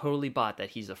totally bought that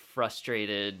he's a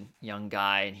frustrated young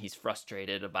guy, and he's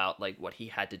frustrated about like what he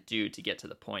had to do to get to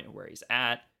the point of where he's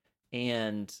at,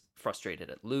 and frustrated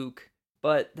at Luke.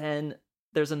 But then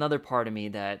there's another part of me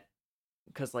that,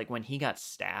 because like when he got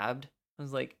stabbed, I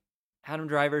was like, Adam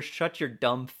Driver, shut your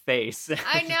dumb face.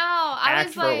 I know. I Act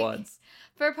was for like, once.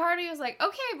 for a part of me, I was like,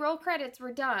 okay, roll credits,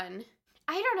 we're done.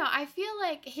 I don't know. I feel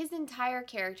like his entire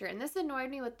character, and this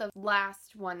annoyed me with the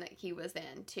last one that he was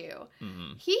in too.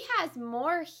 Mhm. He has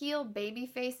more heel baby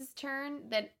faces turn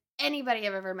than anybody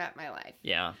I've ever met in my life.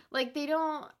 Yeah. Like I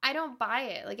don't buy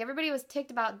it. Like everybody was ticked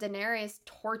about Daenerys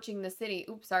torching the city.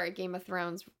 Oops, sorry, Game of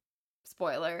Thrones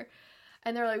spoiler.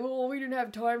 And they're like, well, we didn't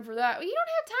have time for that. Well, you don't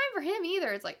have time for him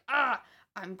either. It's like,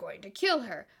 I'm going to kill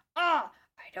her. I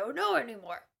don't know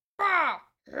anymore. Yeah,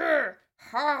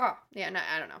 no,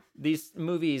 I don't know. These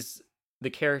movies, the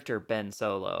character Ben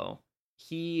Solo,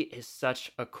 he is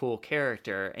such a cool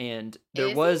character. And there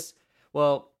Is he? was,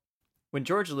 well, when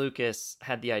George Lucas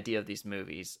had the idea of these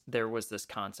movies, there was this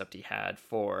concept he had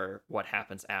for what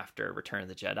happens after Return of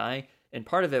the Jedi. And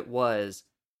part of it was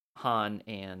Han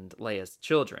and Leia's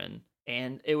children.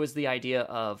 And it was the idea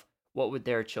of what would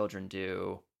their children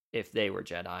do if they were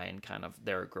Jedi and kind of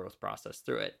their growth process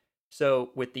through it.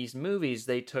 So with these movies,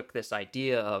 they took this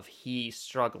idea of he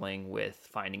struggling with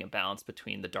finding a balance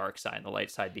between the dark side and the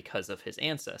light side because of his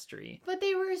ancestry. But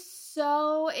they were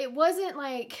it wasn't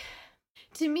like,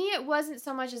 to me, it wasn't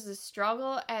so much as a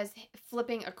struggle as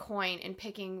flipping a coin and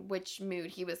picking which mood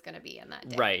he was going to be in that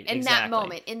day. Right, in exactly. that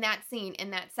moment, in that scene,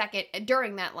 in that second,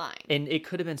 during that line. And it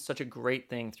could have been such a great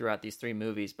thing throughout these 3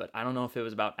 movies, but I don't know if it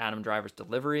was about Adam Driver's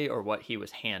delivery or what he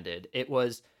was handed.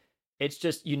 It's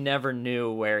just, you never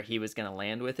knew where he was going to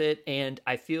land with it. And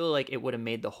I feel like it would have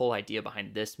made the whole idea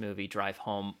behind this movie drive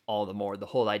home all the more. The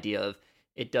whole idea of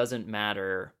it doesn't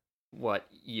matter what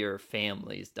your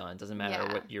family's done. It doesn't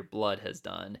matter what your blood has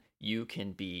done. You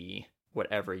can be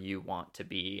whatever you want to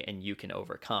be and you can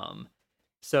overcome.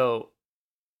 So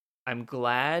I'm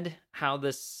glad how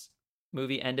this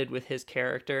movie ended with his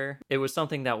character. It was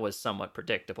something that was somewhat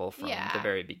predictable from the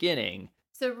very beginning.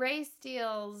 So Rey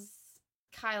steals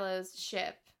Kylo's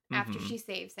ship after she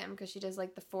saves him because she does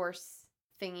like the force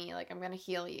thingy, like, I'm gonna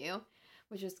heal you,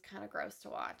 which was kind of gross to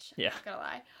watch. Yeah. Not gonna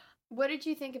lie. What did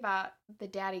you think about the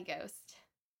daddy ghost?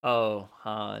 Oh,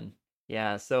 Han.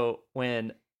 Yeah, so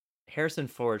when Harrison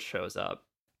Ford shows up,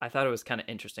 I thought it was kind of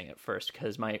interesting at first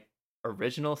because my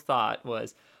original thought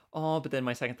was, oh, but then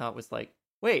my second thought was like,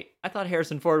 wait, I thought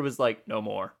Harrison Ford was like, no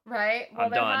more. Right? Well,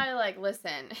 I'm they're done. probably like,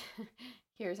 listen,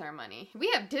 here's our money. We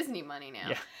have Disney money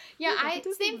now. Yeah,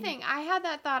 Same thing. I had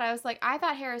that thought. I was like, I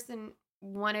thought Harrison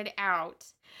wanted out.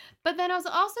 But then I was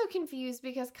also confused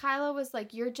because Kylo was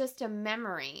like, you're just a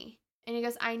memory. And he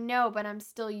goes, I know, but I'm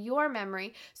still your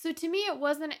memory. So to me, it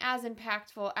wasn't as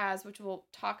impactful as, which we'll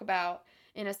talk about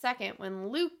in a second, when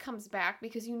Luke comes back,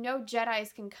 because you know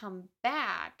Jedis can come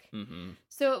back. Mm-hmm.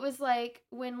 So it was like,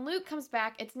 when Luke comes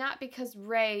back, it's not because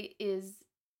Rey is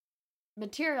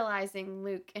materializing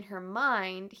Luke in her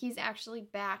mind. He's actually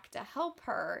back to help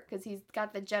her because he's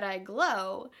got the Jedi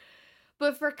glow.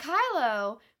 But for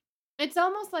Kylo, it's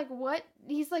almost like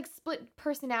he's like split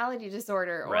personality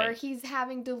disorder, or Right. he's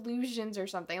having delusions or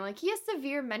something. Like, he has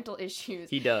severe mental issues.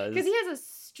 He does. Because he has a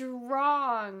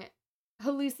strong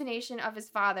hallucination of his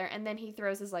father, and then he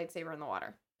throws his lightsaber in the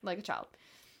water like a child.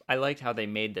 I liked how they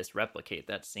made this replicate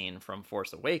that scene from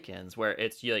Force Awakens, where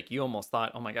it's like you almost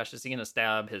thought, oh my gosh, is he going to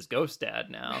stab his ghost dad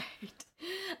now? Right.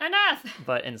 Enough!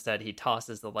 But instead, he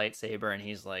tosses the lightsaber and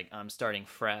he's like, I'm starting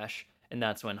fresh. And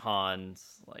that's when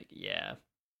Han's like, yeah,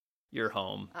 you're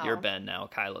home. You're Ben now.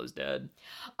 Kylo's dead.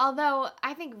 Although,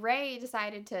 I think Rey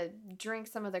decided to drink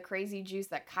some of the crazy juice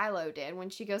that Kylo did when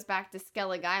she goes back to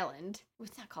Skellig Island.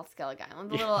 It's not called Skellig Island.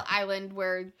 The little island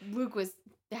where Luke was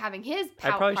having his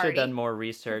I probably party. should have done more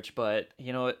research, but,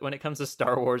 you know, when it comes to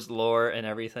Star Wars lore and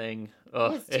everything,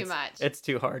 it's too much. It's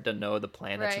too hard to know the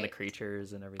planets and the Right.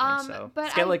 creatures and everything. So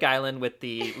but Skellig Island with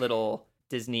the little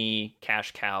Disney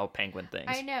cash cow penguin things.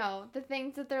 I know. The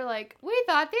things that they're like, we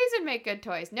thought these would make good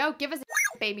toys. No, give us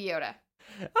Baby Yoda.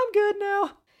 I'm good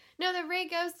now. No, the Rey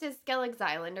goes to Skellig's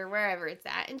Island or wherever it's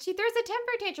at, and she throws a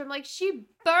temper tantrum. Like, she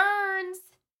burns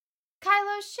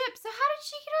Kylo's ship. So how did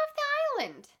she get off the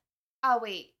island? Oh,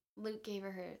 wait. Luke gave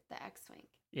her the X-Wing.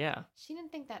 Yeah. She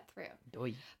didn't think that through.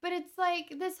 Oy. But it's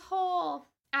like this whole...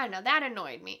 I don't know. That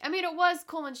annoyed me. I mean, it was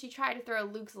cool when she tried to throw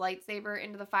Luke's lightsaber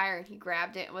into the fire and he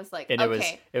grabbed it and was like, And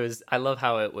okay. it was I love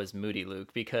how it was Moody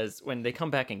Luke, because when they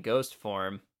come back in ghost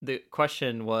form, the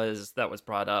question that was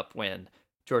brought up when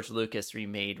George Lucas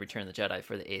remade Return of the Jedi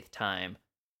for the 8th time.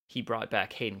 He brought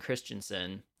back Hayden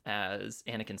Christensen as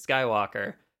Anakin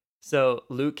Skywalker. So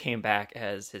Luke came back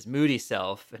as his moody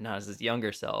self and not as his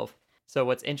younger self. So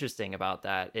what's interesting about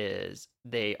that is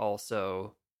they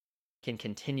also can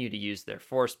continue to use their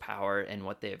force power and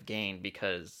what they have gained,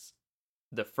 because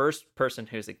the first person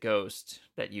who's a ghost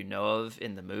that you know of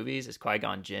in the movies is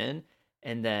Qui-Gon Jinn.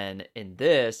 And then in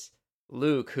this,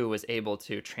 Luke, who was able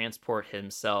to transport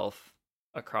himself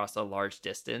across a large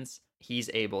distance,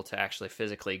 he's able to actually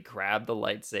physically grab the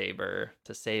lightsaber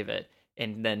to save it.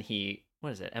 And then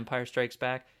Empire Strikes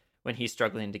Back? When he's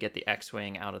struggling to get the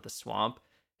X-Wing out of the swamp,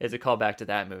 is a callback to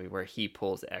that movie where he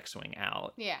pulls the X-Wing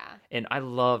out. Yeah. And I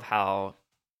love how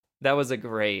that was a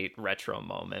great retro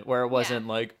moment where it wasn't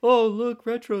like, oh, look,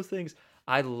 retro things.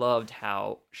 I loved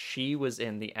how she was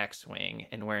in the X-Wing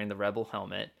and wearing the Rebel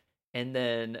helmet. And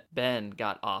then Ben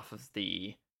got off of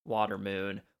the water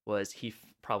moon. He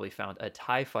probably found a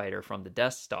TIE fighter from the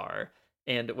Death Star.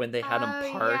 And when they had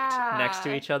them parked next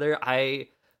to each other, I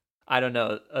don't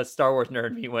know, a Star Wars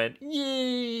nerd me went,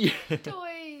 yay!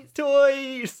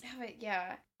 Toys!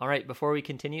 Yeah. All right, before we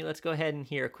continue, let's go ahead and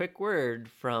hear a quick word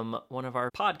from one of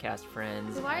our podcast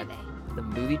friends. Who are they? The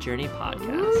Movie Journey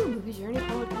Podcast. Ooh, Movie Journey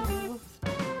Podcast.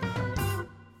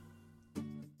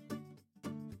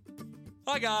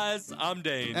 Hi guys, I'm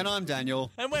Dean. And I'm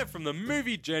Daniel, And we're from the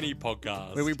Movie Journey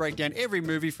podcast. where we break down every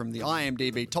movie from the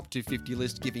IMDb Top 250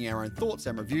 list, giving our own thoughts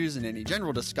and reviews and any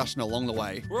general discussion along the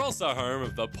way. We're also home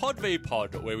of the Pod v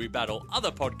Pod, where we battle other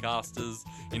podcasters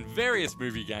in various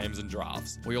movie games and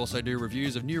drafts. We also do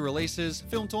reviews of new releases,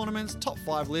 film tournaments, top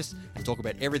 5 lists, and talk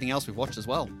about everything else we've watched as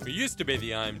well. We used to be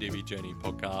the IMDb Journey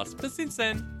podcast, but since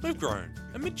then, we've grown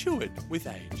and matured with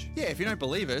age. Yeah, if you don't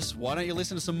believe us, why don't you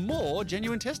listen to some more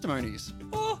genuine testimonies?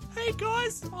 Oh, hey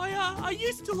guys, I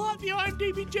used to like the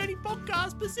IMDb Journey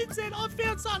podcast, but since then I've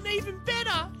found something even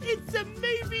better. It's the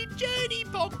Movie Journey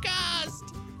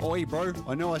podcast. Oi, bro,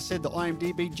 I know I said the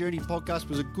IMDb Journey podcast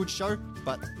was a good show,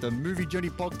 but the Movie Journey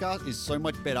podcast is so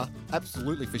much better.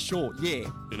 Absolutely, for sure, yeah.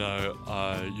 You know,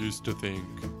 I used to think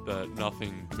that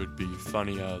nothing could be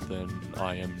funnier than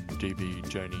IMDb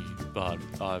Journey, but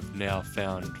I've now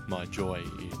found my joy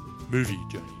in Movie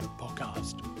Journey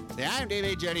podcast. The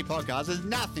IMDb Journey podcast is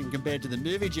nothing compared to the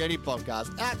Movie Journey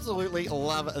podcast. Absolutely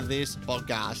love this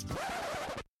podcast.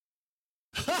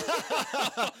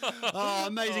 Oh,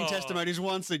 amazing testimonies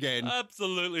once again.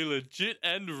 Absolutely legit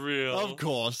and real. Of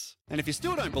course. And if you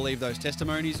still don't believe those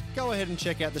testimonies, go ahead and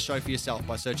check out the show for yourself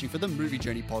by searching for the Movie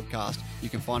Journey podcast. You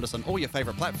can find us on all your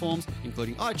favourite platforms,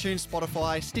 including iTunes,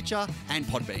 Spotify, Stitcher, and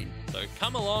Podbean. So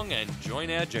come along and join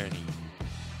our journey.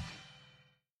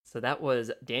 So that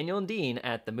was Daniel and Dean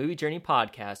at the Movie Journey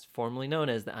podcast, formerly known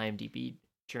as the IMDb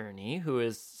Journey, who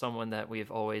is someone that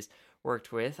we've always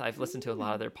worked with. I've listened to a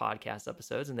lot of their podcast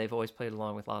episodes, and they've always played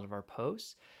along with a lot of our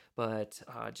posts. But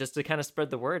just to kind of spread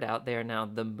the word out, they are now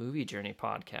the Movie Journey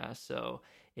podcast. So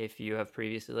if you have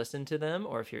previously listened to them,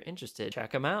 or if you're interested,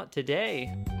 check them out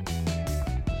today.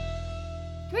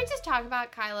 Can we just talk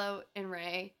about Kylo and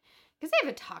Rey? Because they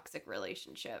have a toxic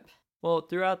relationship. Well,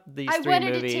 throughout these I three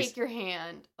wanted movies, to take your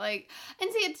hand. And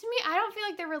see, to me, I don't feel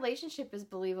like their relationship is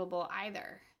believable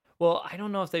either. well, I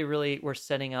don't know if they really were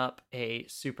setting up a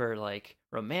super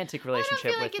romantic relationship I don't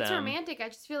feel with like it's them. romantic. I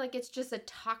just feel like it's just a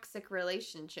toxic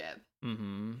relationship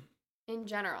Mm-hmm. in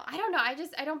general. I don't know.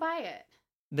 I don't buy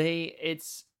it.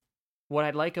 It's what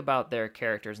I like about their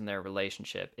characters and their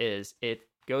relationship is it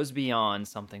goes beyond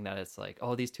something that it's like,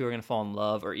 oh, these two are gonna fall in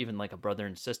love, or even like a brother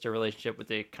and sister relationship, where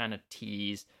they kind of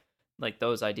tease like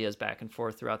those ideas back and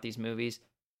forth throughout these movies.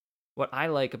 What I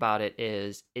like about it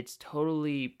is it's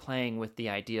totally playing with the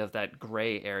idea of that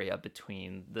gray area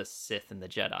between the Sith and the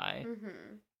Jedi.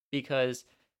 Mm-hmm. Because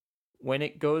when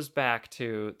it goes back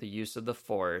to the use of the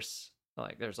Force,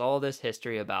 there's all this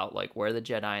history about where the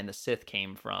Jedi and the Sith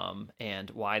came from, and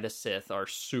why the Sith are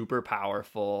super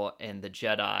powerful and the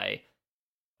Jedi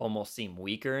almost seem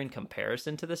weaker in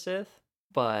comparison to the Sith.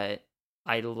 But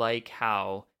I like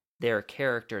how their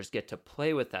characters get to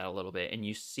play with that a little bit, and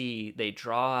you see they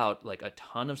draw out a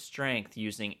ton of strength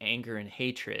using anger and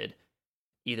hatred,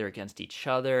 either against each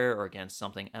other or against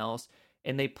something else,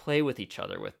 and they play with each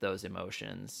other with those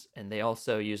emotions. And they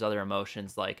also use other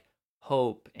emotions like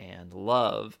hope and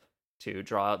love to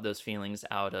draw out those feelings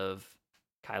out of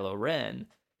Kylo Ren.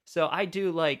 So I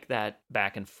do like that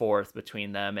back and forth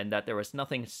between them, and that there was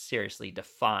nothing seriously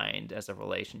defined as a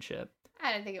relationship.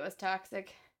 I didn't think it was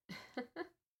toxic.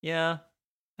 Yeah.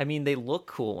 I mean, they look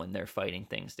cool when they're fighting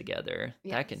things together.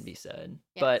 That can Yes. be said.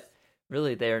 Yes. But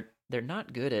really they're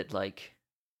not good at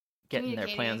getting their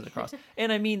plans Communicating. across.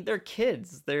 And I mean, they're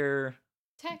kids. They're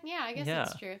Yeah, I guess Yeah.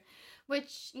 that's true.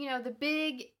 Which, the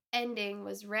big ending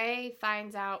was Rey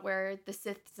finds out where the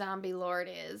Sith zombie lord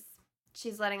is.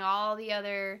 She's letting all the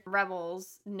other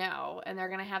rebels know, and they're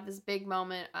going to have this big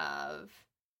moment of,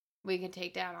 we can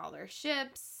take down all their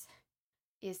ships.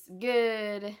 It's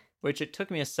good. which it took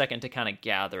me a second to kind of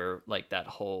gather that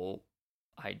whole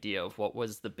idea of what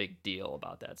was the big deal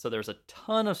about that. So there's a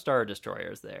ton of Star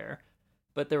Destroyers there,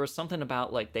 but there was something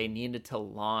about they needed to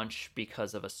launch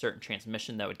because of a certain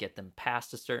transmission that would get them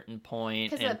past a certain point.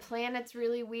 Because And the planet's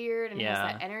really weird and it has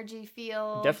Yeah. that energy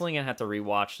field. definitely gonna have to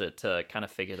rewatch it to kind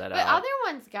of figure that But out.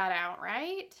 other ones got out,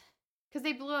 right? Because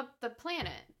they blew up the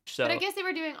planet. So But I guess they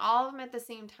were doing all of them at the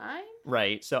same time?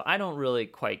 right. So I don't really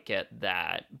quite get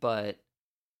that, but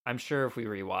I'm sure if we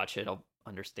rewatch it, I'll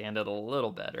understand it a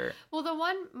little better. Well, the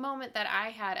one moment that I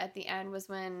had at the end was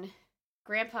when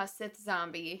Grandpa Sith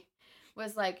Zombie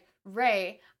was like,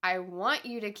 Rey, I want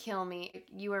you to kill me.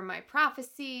 You are my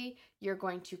prophecy. You're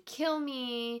going to kill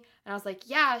me. And I was like,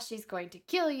 yeah, she's going to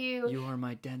kill you. You are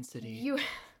my density.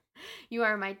 You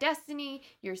are my destiny.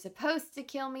 You're supposed to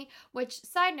kill me. Which,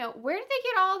 side note, where did they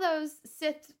get all those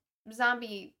Sith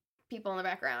zombie people in the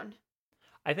background?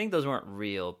 I think those weren't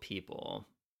real people.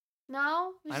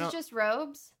 No? This I is don't- just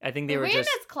robes? I think they were Miranda's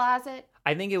just closet.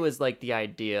 I think it was the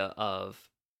idea of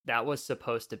that was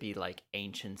supposed to be like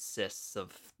ancient Siths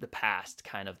of the past,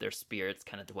 kind of their spirits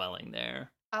kind of dwelling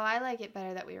there. Oh, I like it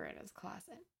better that we were in his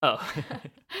closet. Oh,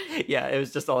 yeah, it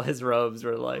was just all his robes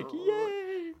were like,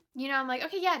 yay! You know, I'm like,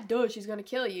 okay, yeah, duh, she's gonna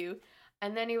kill you.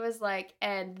 And then he was like,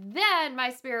 and then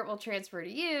my spirit will transfer to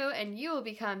you, and you will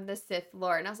become the Sith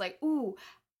Lord. And I was like, ooh,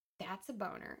 that's a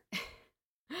boner.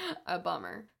 A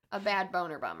bummer. A bad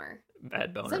boner bummer.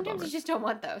 Bad boner Sometimes bummer. you just don't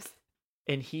want those.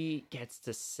 And he gets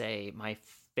to say my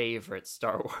favorite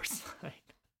Star Wars line.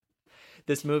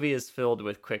 This movie is filled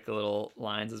with quick little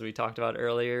lines, as we talked about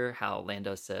earlier, how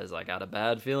Lando says, I got a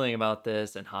bad feeling about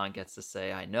this, and Han gets to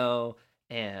say, I know.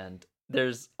 And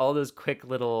there's all those quick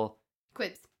little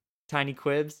Quibs. tiny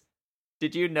quibs.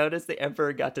 Did you notice the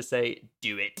Emperor got to say,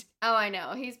 do it? Oh, I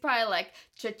know. He's probably like,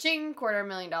 cha-ching,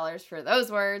 $250,000 for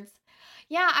those words.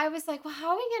 Yeah, I was like, well,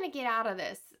 how are we going to get out of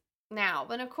this now?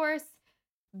 But of course,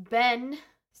 Ben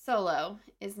Solo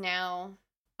is now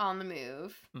on the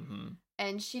move. Mm-hmm.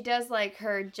 And she does like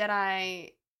her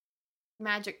Jedi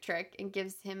magic trick and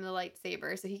gives him the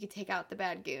lightsaber so he could take out the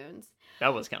bad goons.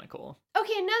 That was kind of cool.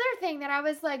 Okay, another thing that I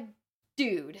was like,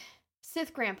 dude,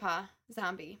 Sith Grandpa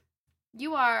Zombie,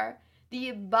 you are the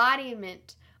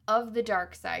embodiment of the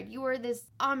dark side. You are this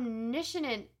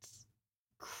omniscient,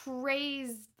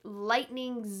 crazed,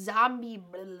 lightning zombie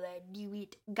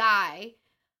guy.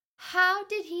 How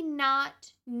did he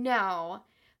not know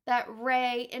that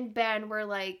Rey and Ben were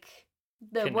like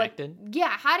the Connected? Yeah,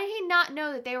 how did he not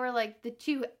know that they were like the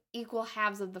two equal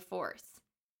halves of the Force?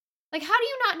 Like, how do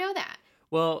you not know that?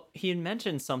 Well, he had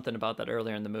mentioned something about that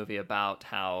earlier in the movie about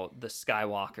how the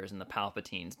Skywalkers and the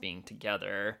Palpatines being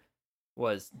together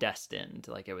was destined,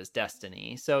 like it was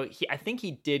destiny. So I think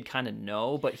he did kind of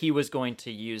know, but he was going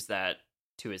to use that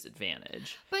to his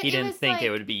advantage. But he it didn't was think it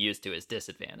like- would be used to his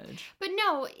disadvantage. But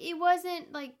no, it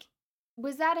wasn't like,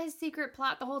 was that his secret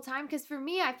plot the whole time? Because for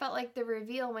me, I felt like the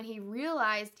reveal when he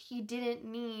realized he didn't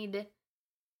need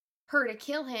her to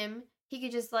kill him, he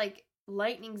could just like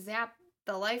lightning zap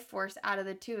the life force out of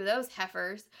the two of those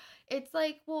heifers. It's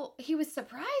like, well, he was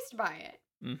surprised by it.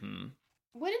 Mm-hmm.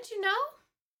 Wouldn't you know?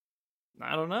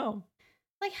 I don't know.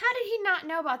 Like, how did he not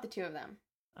know about the two of them?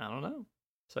 I don't know.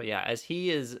 So yeah, as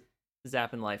he is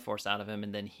zapping life force out of him,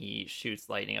 and then he shoots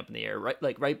lightning up in the air.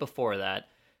 Right before that,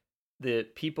 the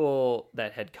people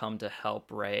that had come to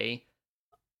help Rey,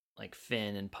 like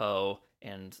Finn and Poe,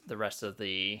 and the rest of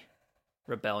the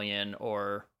rebellion,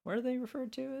 or what are they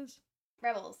referred to as?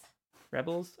 Rebels.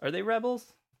 Rebels? Are they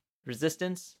rebels?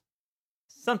 Resistance?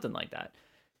 Something like that.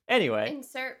 Anyway,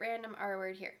 Insert random R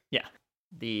word here.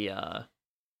 the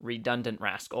redundant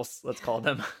rascals, let's call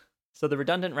them. So the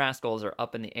redundant rascals are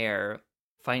up in the air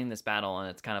fighting this battle, and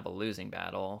it's kind of a losing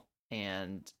battle.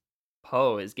 And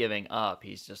Poe is giving up.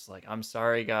 He's just like, I'm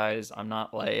sorry, guys. I'm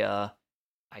not Leia.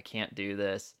 I can't do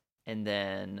this. And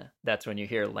then that's when you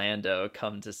hear Lando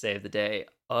come to save the day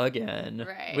again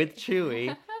Right. with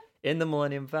Chewie in the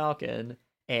Millennium Falcon.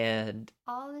 And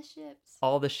All the ships.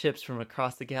 all the ships from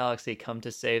across the galaxy come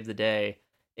to save the day.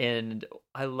 And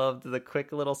I loved the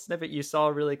quick little snippet you saw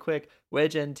really quick.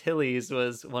 Wedge Antilles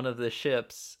was one of the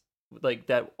ships, like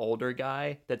that older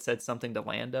guy that said something to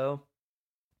Lando.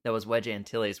 That was Wedge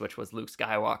Antilles, which was Luke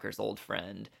Skywalker's old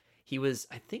friend.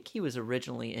 I think he was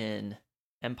originally in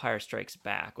Empire Strikes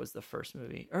Back was the first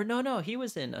movie. Or no, he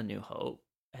was in A New Hope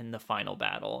and the final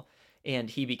battle. And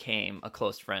he became a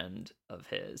close friend of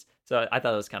his. So I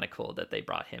thought it was kind of cool that they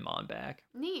brought him on back.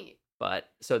 Neat. But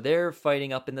so they're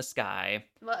fighting up in the sky.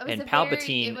 Well, it was And it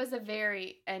Palpatine- was a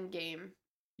very endgame.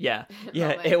 Yeah,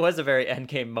 moment. it was a very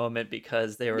endgame moment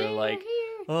because they were They're like,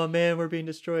 here. oh man, we're being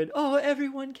destroyed. Oh,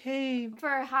 everyone came. For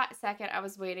a hot second, I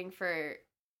was waiting for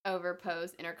over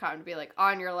Poe's intercom to be like,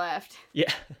 on your left.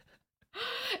 Yeah,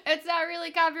 It's not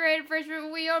really copyrighted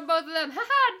infringement. We own both of them.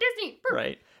 Haha, Disney. Boop.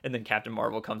 right. And then Captain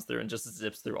Marvel comes through and just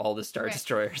zips through all the Star Right.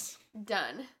 Destroyers.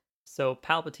 Done. So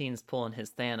Palpatine's pulling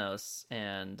his Thanos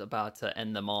and about to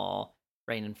end them all,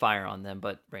 raining fire on them,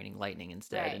 but raining lightning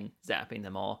instead Right. and zapping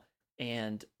them all.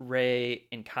 And Rey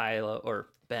and Kylo, or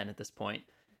Ben at this point,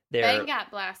 they're... Ben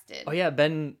got blasted. Oh yeah,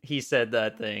 Ben, he said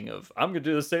that thing of, I'm gonna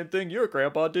do the same thing your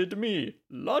grandpa did to me.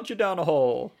 Launch you down a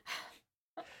hole.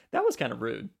 That was kind of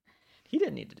rude. He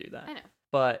didn't need to do that. I know.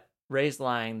 But Rey's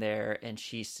lying there and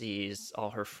she sees all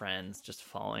her friends just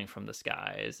falling from the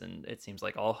skies, and it seems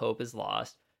like all hope is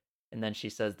lost. And then she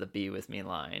says the "be with me"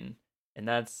 line. And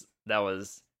that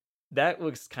was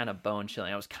kind of bone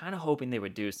chilling. I was kind of hoping they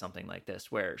would do something like this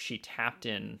where she tapped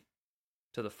in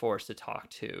to the Force to talk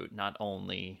to not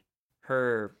only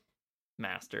her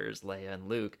masters, Leia and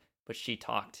Luke, but she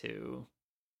talked to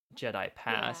Jedi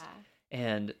past. Yeah.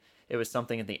 And it was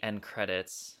something in the end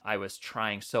credits. I was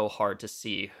trying so hard to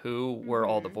see who were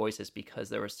all the voices because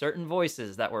there were certain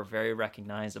voices that were very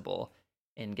recognizable.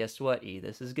 And guess what, E?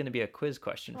 This is going to be a quiz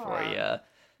question for you.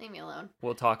 Leave me alone.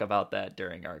 We'll talk about that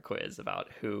during our quiz about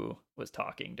who was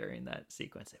talking during that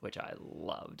sequence, which I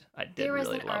loved. I did There was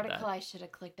really an love article that. I should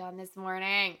have clicked on this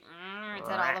morning. It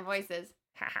said all the voices.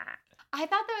 I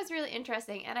thought that was really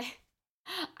interesting, and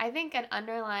I think an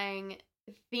underlying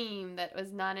theme that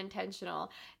was non-intentional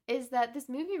is that this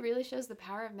movie really shows the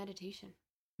power of meditation.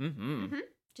 Mm-hmm.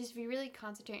 Just if you really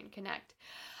concentrate and connect.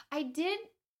 I did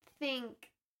think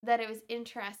that it was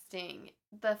interesting,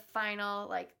 the final,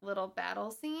 like, little battle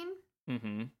scene.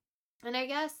 Mm-hmm. And I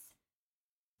guess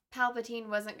Palpatine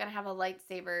wasn't going to have a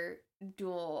lightsaber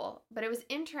duel, but it was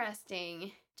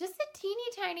interesting. Just a teeny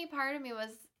tiny part of me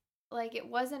was like, it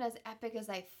wasn't as epic as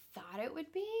I thought it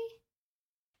would be.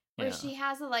 Where Yeah. she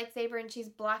has a lightsaber and she's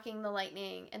blocking the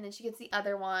lightning, and then she gets the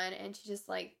other one and she just,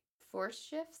 like, force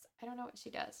shifts. I don't know what she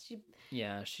does. She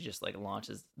just like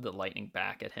launches the lightning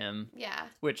back at him, Yeah.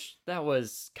 which that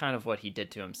was kind of what he did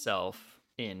to himself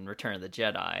in Return of the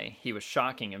Jedi. He was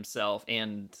shocking himself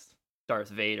and Darth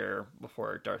Vader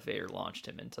before Darth Vader launched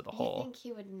him into the hole. You think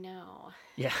he would know.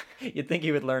 Yeah, you'd think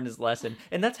he would learn his lesson.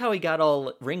 And that's how he got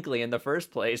all wrinkly in the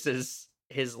first place, is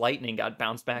his lightning got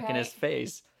bounced back in his Right.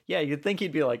 face. Yeah, you'd think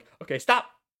he'd be like, okay, stop.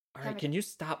 All right, Damn it. can you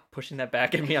stop pushing that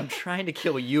back at me? I'm trying to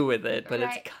kill you with it, but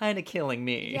Right. it's kind of killing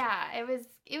me. Yeah, it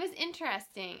was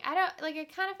interesting. I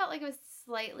kind of felt like it was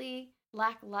slightly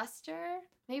lackluster.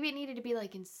 Maybe it needed to be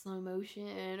like in slow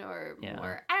motion or Yeah.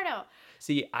 more. I don't know.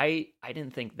 See, I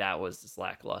didn't think that was as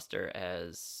lackluster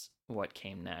as what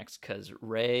came next, because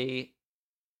Rey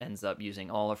ends up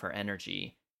using all of her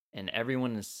energy and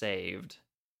everyone is saved,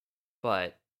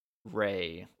 but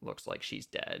Rey looks like she's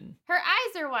dead. Her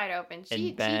eyes are wide open.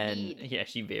 And Ben, she peed yeah,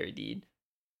 she very did.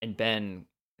 And Ben,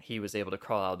 he was able to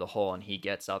crawl out of the hole and he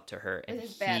gets up to her and with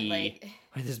his bad leg.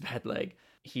 with his bad leg,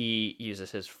 he uses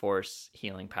his force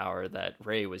healing power that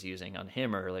Rey was using on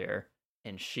him earlier,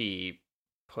 and she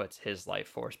puts his life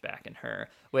force back in her.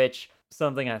 Which,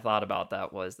 something I thought about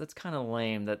that was, that's kind of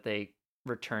lame that they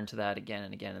return to that again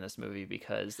and again in this movie,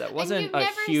 because that And wasn't you've a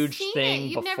never huge seen thing it.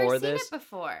 You've before never this. seen it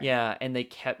before. Yeah, and they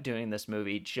kept doing this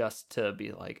movie just to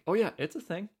be like, oh yeah, it's a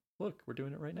thing. Look, we're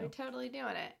doing it right now. We're totally doing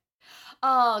it.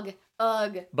 Ugh.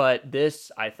 But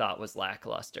this, I thought, was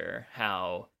lackluster.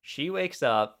 How she wakes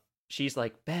up, she's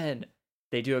like, Ben.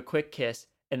 They do a quick kiss,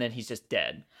 and then he's just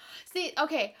dead. See,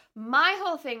 okay, my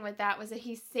whole thing with that was that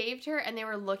he saved her and they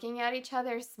were looking at each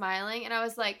other smiling, and I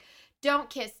was like, don't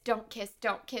kiss, don't kiss,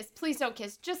 don't kiss, please don't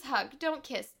kiss, just hug, don't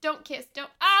kiss, don't kiss,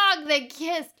 don't. Ah, they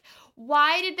kissed.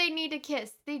 Why did they need to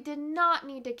kiss? They did not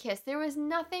need to kiss. There was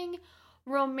nothing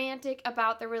romantic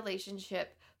about the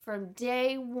relationship from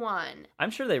day one.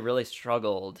 I'm sure they really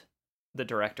struggled. The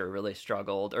director really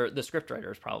struggled, or the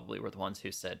scriptwriters probably were the ones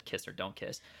who said kiss or don't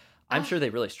kiss. I'm sure they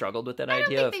really struggled with that I don't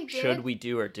idea of think they should did. we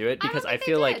do or do it, I don't because I think they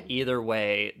feel like did. either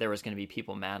way there was going to be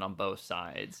people mad on both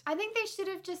sides. I think they should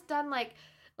have just done like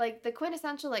the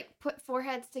quintessential, like, put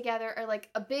foreheads together, or like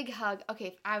a big hug. Okay,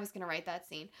 if I was gonna write that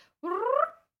scene,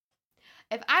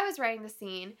 if I was writing the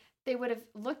scene, they would have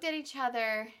looked at each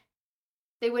other,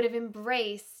 they would have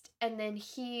embraced, and then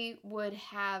he would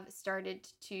have started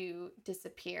to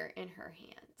disappear in her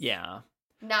hands. Yeah.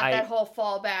 Not I- that whole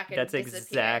fall back and That's disappear.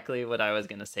 exactly what I was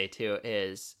going to say too,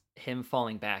 is him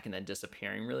falling back and then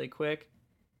disappearing really quick.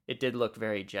 It did look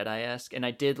very Jedi-esque, and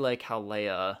I did like how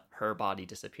Leia, her body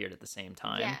disappeared at the same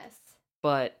time. Yes.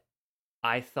 But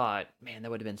I thought, man, that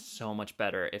would have been so much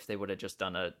better if they would have just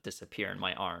done a disappear in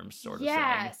my arms sort of thing.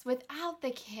 Yes, without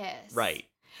the kiss. Right.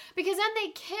 Because then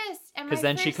they kissed, and Because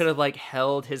then she could have like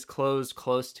held his clothes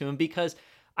close to him, because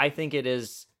I think it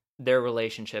is, their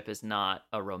relationship is not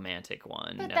a romantic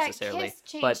one But that necessarily, kiss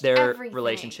changed but their everything.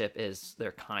 relationship is,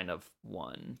 they're kind of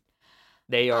one.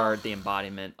 They are the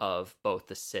embodiment of both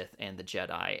the Sith and the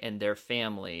Jedi, and their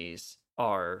families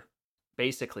are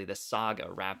basically the saga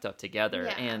wrapped up together.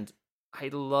 Yeah. And I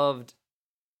loved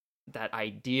that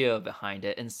idea behind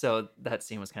it, and so that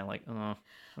scene was kind of like, oh.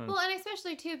 Well, and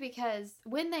especially too because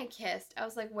when they kissed, I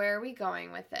was like, where are we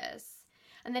going with this?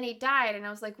 And then he died, and I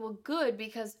was like, well, good,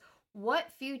 because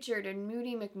what future did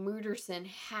Moody McMurderson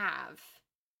have?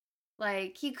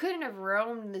 Like, he couldn't have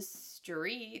roamed the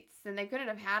streets, and they couldn't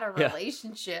have had a Yeah.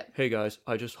 relationship. Hey guys,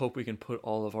 I just hope we can put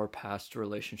all of our past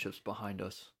relationships behind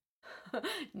us.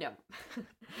 No.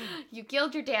 You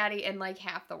killed your daddy and, like,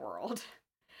 half the world.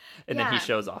 And then he Yeah.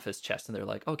 shows off his chest, and they're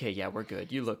like, okay, yeah, we're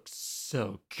good. You look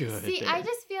so good. See, there." I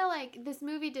just feel like this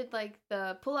movie did, like,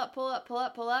 the pull up, pull up, pull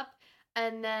up, pull up,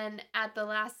 and then at the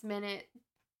last minute,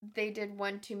 they did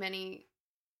one too many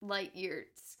light-year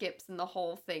skips and the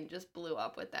whole thing just blew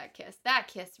up with that kiss. That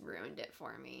kiss ruined it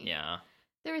for me. Yeah.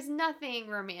 There was nothing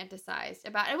romanticized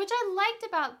about it, which I liked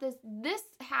about this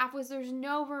half was there's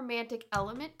no romantic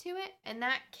element to it, and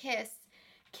that kiss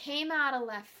came out of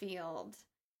left field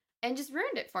and just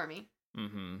ruined it for me.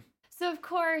 Mm-hmm. So, of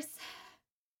course,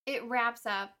 it wraps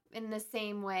up in the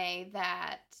same way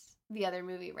that the other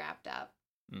movie wrapped up.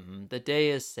 Mm-hmm. The day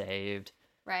is saved.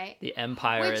 Right? The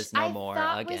Empire is no more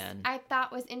again. I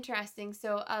thought was interesting.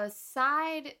 So, a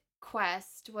side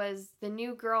quest was the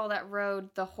new girl that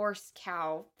rode the horse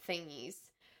cow thingies.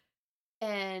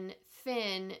 And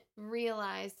Finn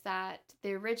realized that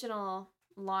the original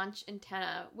launch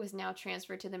antenna was now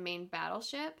transferred to the main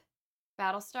battleship,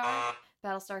 Battlestar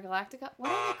Galactica. What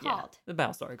are they called? The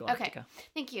Battlestar Galactica. Okay,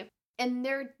 thank you. And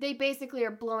they basically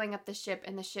are blowing up the ship,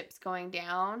 and the ship's going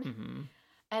down. Mm-hmm.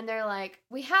 And they're like,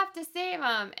 we have to save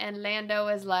him. And Lando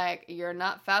is like, you're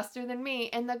not faster than me.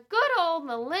 And the good old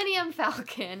Millennium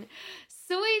Falcon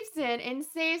sweeps in and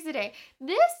saves the day.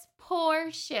 This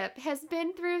poor ship has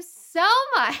been through so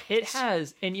much. It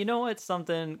has. And you know what's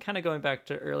something, kind of going back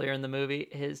to earlier in the movie,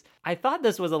 is I thought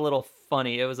this was a little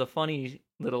funny. It was a funny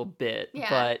little bit,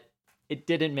 but it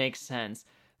didn't make sense.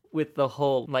 With the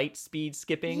whole light speed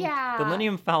skipping, Yeah. the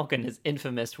Millennium Falcon is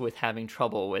infamous with having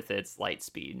trouble with its light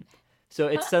speed. So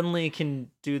it suddenly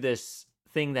can do this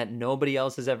thing that nobody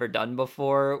else has ever done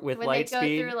before with when light they go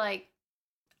speed. through like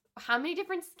how many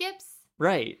different skips?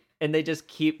 Right. And they just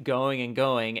keep going and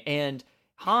going. And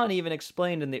Han even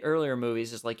explained in the earlier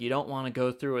movies, is like, you don't want to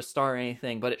go through a star or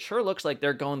anything, but it sure looks like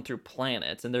they're going through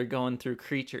planets and they're going through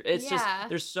creatures. It's just,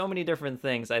 there's so many different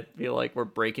things. I feel like we're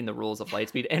breaking the rules of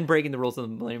Lightspeed and breaking the rules of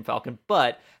the Millennium Falcon.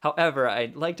 But, however,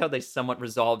 I liked how they somewhat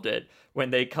resolved it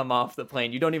when they come off the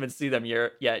plane. You don't even see them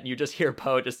yet, and you just hear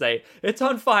Poe just say, it's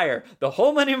on fire. The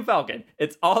whole Millennium Falcon,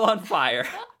 it's all on fire.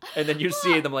 And then you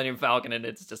see the Millennium Falcon and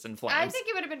it's just in flames. I think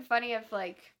it would have been funny if,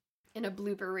 like, in a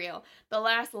blooper reel, the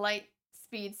last light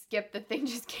speed skip, the thing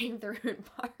just came through in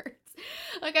parts.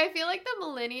 Like, I feel like the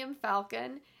Millennium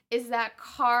Falcon is that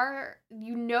car,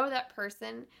 you know, that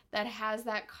person that has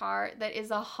that car that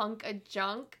is a hunk of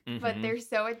junk, but they're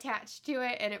so attached to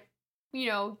it, and it, you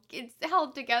know, it's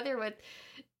held together with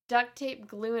duct tape,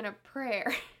 glue, and a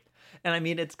prayer. And I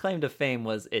mean, its claim to fame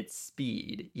was its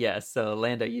speed. Yes, so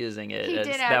Lando using it. He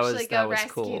did actually go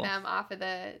rescue them off of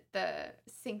the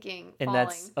sinking, and falling.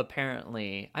 That's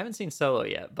apparently, I haven't seen Solo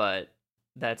yet, but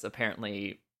that's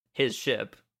apparently his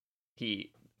ship.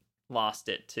 He lost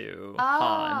it to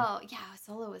Han. Oh, yeah,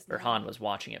 Solo was Or Han was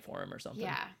watching it for him or something.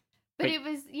 Yeah. But it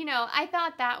was, you know, I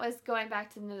thought that was going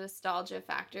back to the nostalgia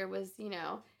factor was, you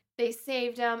know, they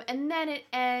saved him, and then it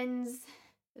ends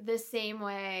the same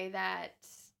way that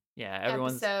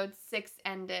episode 6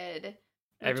 ended.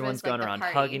 Everyone's going around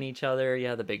hugging each other.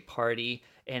 Yeah, the big party.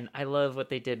 And I love what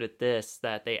they did with this,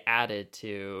 that they added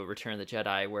to Return of the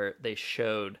Jedi, where they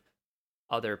showed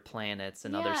other planets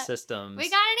and other systems. We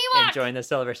got an Ewok! Enjoying the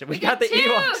celebration. We got the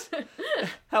Ewoks!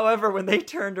 However, when they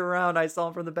turned around, I saw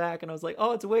them from the back, and I was like,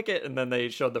 oh, it's Wicket. And then they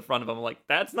showed the front of them. I'm like,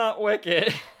 that's not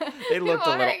Wicket. They looked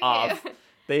a little off.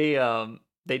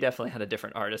 They definitely had a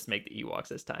different artist make the Ewoks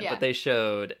this time. Yeah. But they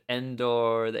showed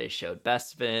Endor, they showed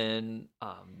Bespin,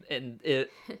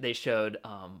 they showed,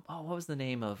 what was the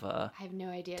name of I have no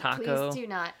idea. Taco? Please do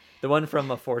not. The one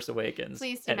from A Force Awakens.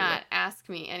 Please do not ask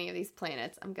me any of these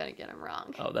planets. I'm going to get them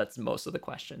wrong. Oh, that's most of the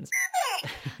questions.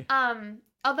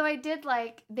 Although I did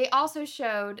like, they also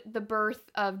showed the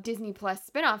birth of Disney Plus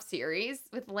spinoff series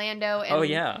with Lando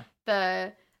and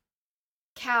the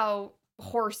cow,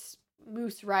 horse,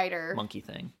 moose rider. Monkey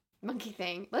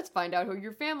thing. Let's find out who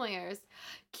your family is.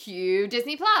 Cue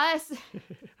Disney Plus.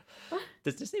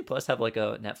 Does Disney Plus have like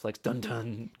a Netflix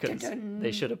dun-dun? Because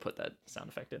they should have put that sound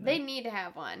effect in there. They need to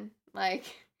have one. Like,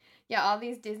 yeah, all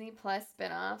these Disney Plus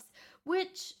spinoffs,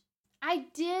 which I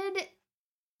did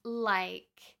like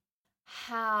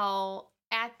how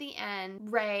at the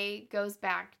end Rey goes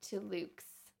back to Luke's.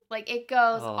 Like, it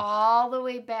goes all the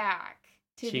way back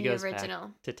to the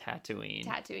original. Back to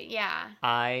Tatooine. Yeah.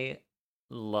 I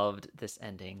loved this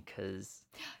ending because...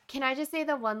 Can I just say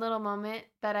the one little moment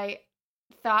that I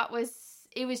thought was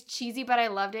cheesy, but I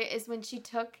loved it, is when she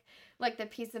took like the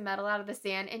piece of metal out of the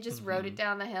sand and just rode it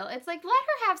down the hill. It's like, let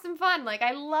her have some fun. Like,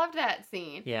 I loved that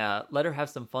scene. Yeah, let her have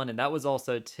some fun. And that was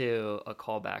also, too, a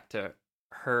callback to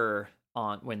her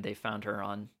on when they found her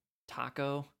on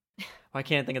Taco. I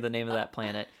can't think of the name of that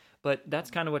planet. But that's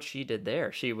kind of what she did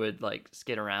there. She would, like,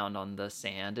 skid around on the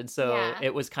sand. And so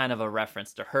it was kind of a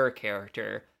reference to her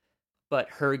character. But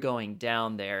her going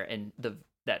down there and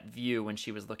that view when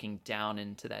she was looking down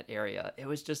into that area, it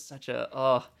was just such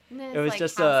a, it was like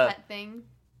just a... thing.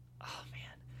 Oh, man.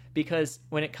 because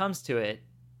when it comes to it,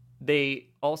 they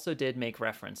also did make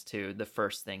reference to the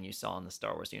first thing you saw in the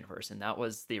Star Wars universe, and that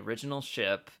was the original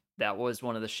ship. That was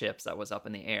one of the ships that was up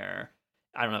in the air.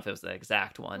 I don't know if it was the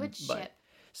exact one. Which but ship?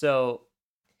 So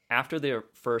after the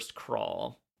first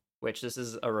crawl, which this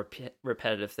is a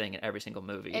repetitive thing in every single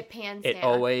movie, It pans it down.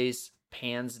 always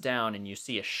pans down and you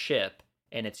see a ship,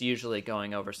 and it's usually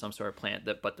going over some sort of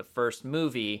planet. But the first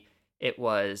movie, it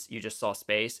was you just saw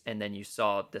space, and then you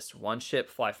saw this one ship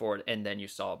fly forward, and then you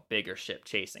saw a bigger ship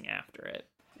chasing after it.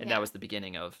 And Yeah. that was the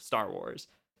beginning of Star Wars.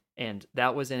 And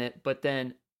that was in it. But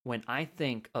then when I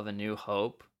think of A New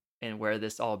Hope and where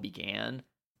this all began,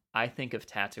 I think of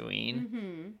Tatooine,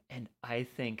 Mm-hmm. and I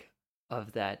think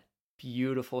of that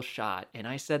beautiful shot. And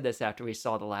I said this after we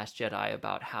saw The Last Jedi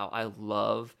about how I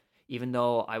love, even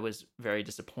though I was very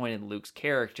disappointed Luke's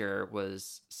character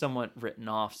was somewhat written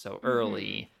off so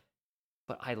early,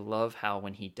 but I love how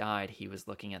when he died, he was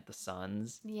looking at the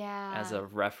suns Yeah. as a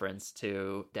reference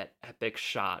to that epic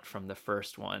shot from the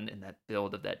first one and that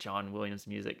build of that John Williams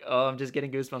music. Oh, I'm just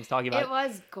getting goosebumps talking about It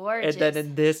was gorgeous. And then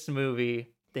in this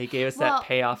movie, they gave us that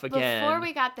payoff again. Before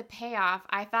we got the payoff,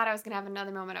 I thought I was going to have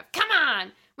another moment of, come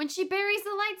on, when she buries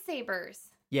the lightsabers.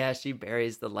 Yeah, she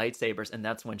buries the lightsabers, and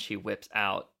that's when she whips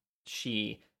out.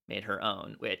 She made her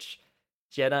own, which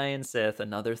Jedi and Sith,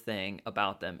 another thing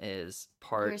about them is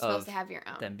part You're supposed of to have your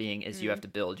own. them being is Mm. you have to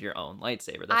build your own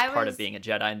lightsaber. That's part of was- being a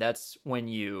Jedi, and that's when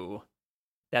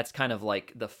that's kind of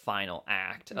like the final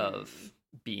act of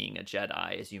being a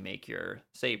Jedi is you make your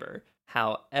saber.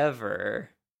 However,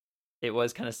 it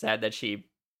was kind of sad that she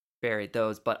buried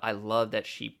those, but I love that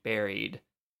she buried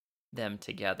them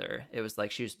together. It was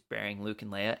like she was burying Luke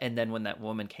and Leia, and then when that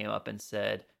woman came up and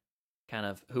said, kind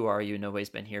of, who are you? Nobody's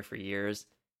been here for years.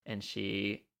 And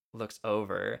she looks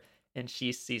over and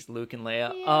she sees Luke and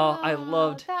Leia. Oh, I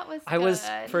loved. That was I was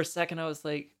good. for a second. I was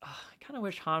like, oh, I kind of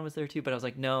wish Han was there too, but I was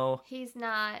like, no, He's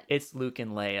not. it's Luke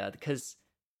and Leia because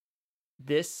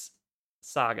this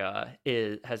saga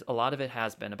has a lot of it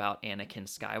has been about Anakin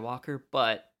Skywalker,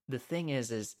 but the thing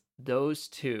is those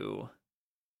two.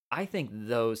 I think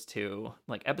those two,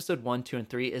 like episode 1, 2, and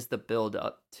 3, is the build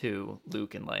up to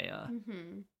Luke and Leia,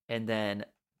 and then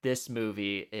this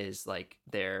movie is like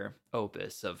their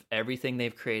opus of everything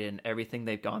they've created and everything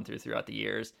they've gone through throughout the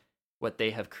years. What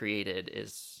they have created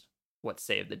is what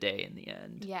saved the day in the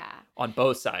end. Yeah. On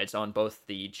both sides, on both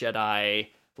the Jedi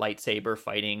lightsaber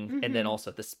fighting and then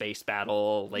also the space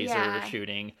battle, laser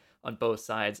shooting. On both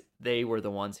sides, they were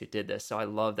the ones who did this. So I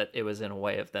love that it was in a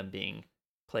way of them being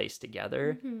placed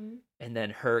together. And then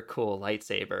her cool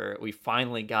lightsaber. We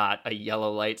finally got a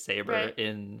yellow lightsaber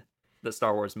in the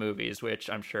Star Wars movies, which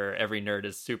I'm sure every nerd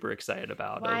is super excited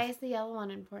about. Why is the yellow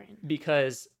one important?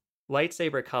 Because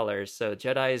lightsaber colors, so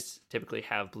Jedis typically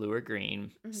have blue or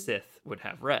green, Sith would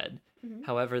have red.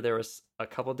 However, there was a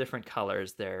couple different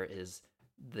colors. There is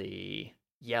the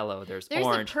yellow, there's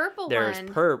orange, the purple there's one,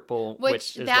 purple,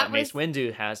 which is what Mace was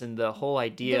Windu has, and the whole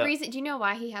idea... The reason, do you know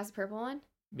why he has a purple one?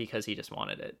 Because he just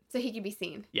wanted it. So he could be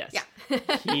seen. Yes.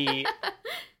 Yeah.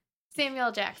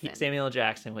 Samuel Jackson. Samuel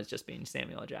Jackson was just being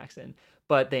Samuel Jackson.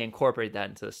 But they incorporated that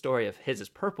into the story of his is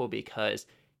purple because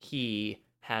he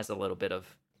has a little bit of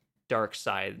dark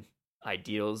side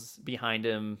ideals behind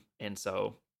him. And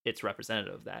so it's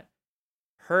representative of that.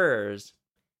 Hers,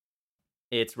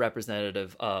 it's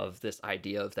representative of this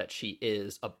idea of that she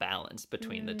is a balance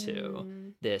between the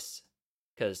two. This,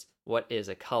 because what is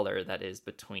a color that is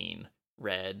between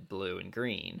red, blue, and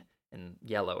green? And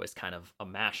yellow is kind of a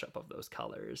mashup of those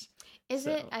colors. Is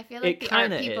So it? I feel like it the art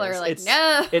kinda people is. are like, It's-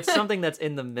 no. It's something that's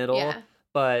in the middle, Yeah.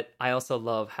 but I also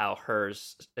love how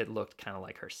hers, it looked kind of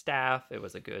like her staff. It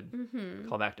was a good Mm-hmm.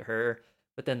 callback to her.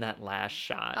 But then that last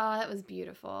shot, Oh, that was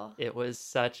beautiful. it was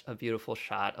such a beautiful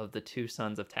shot of the two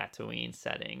sons of Tatooine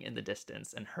setting in the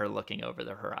distance and her looking over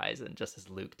the horizon, just as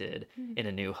Luke did in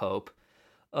A New Hope.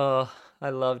 Oh, I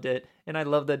loved it. And I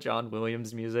love the John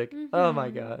Williams music. Oh my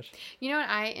gosh. You know what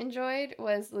I enjoyed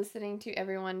was listening to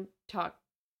everyone talk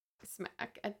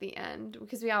smack at the end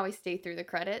because we always stay through the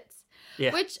credits.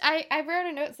 Yeah. Which I wrote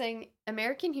a note saying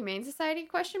American Humane Society ?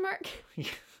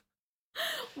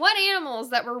 What animals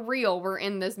that were real were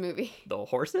in this movie? The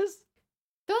horses?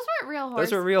 Those weren't real horses.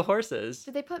 Those are real horses.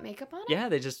 Did they put makeup on them? Yeah,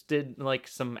 they just did like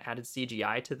some added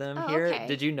CGI to them Oh, here. okay.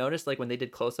 Did you notice like when they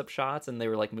did close-up shots and they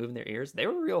were like moving their ears? They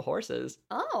were real horses.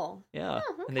 Oh. Yeah.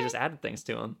 Oh, And they okay. just added things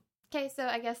to them. Okay, so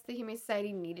I guess the Humane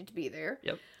Society needed to be there.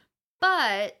 Yep.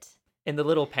 But, And the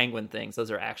little penguin things,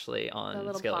 those are actually The on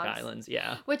little Skellig pods. Islands.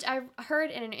 Yeah. which I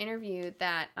heard in an interview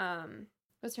that,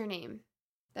 what's her name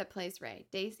that plays Rey?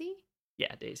 Daisy?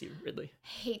 Yeah, Daisy Ridley.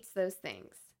 Hates those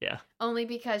things. Yeah. Only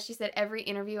because she said every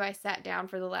interview I sat down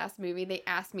for the last movie, they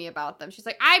asked me about them. She's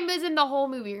like, I was in the whole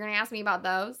movie. You're going to ask me about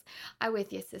those? I'm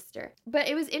with you, sister. But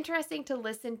it was interesting to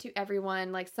listen to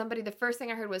everyone. Like somebody, the first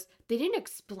thing I heard was, they didn't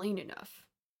explain enough.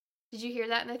 Did you hear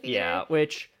that in the theater? Yeah,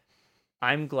 which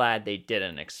I'm glad they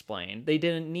didn't explain. They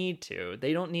didn't need to.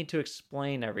 They don't need to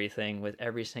explain everything with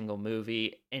every single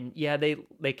movie. And yeah,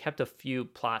 they kept a few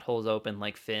plot holes open,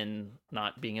 like Finn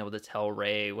not being able to tell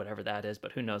Rey, whatever that is,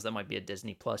 but who knows, that might be a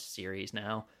Disney Plus series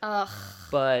now. Ugh.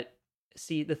 But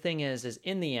see, the thing is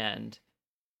in the end,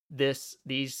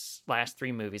 these last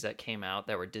 3 movies that came out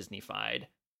that were Disney-fied,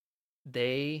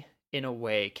 they in a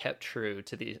way kept true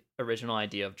to the original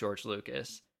idea of George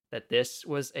Lucas, that this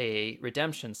was a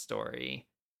redemption story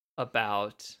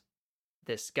about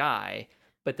this guy,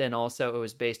 but then also it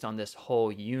was based on this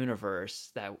whole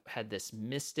universe that had this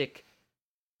mystic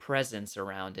presence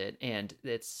around it, and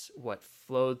it's what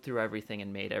flowed through everything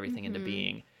and made everything into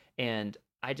being. And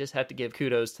I just have to give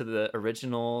kudos to the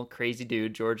original crazy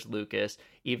dude, George Lucas,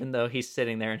 even though he's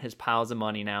sitting there in his piles of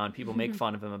money now and people make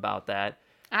fun of him about that.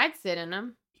 I'd sit in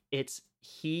them.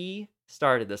 He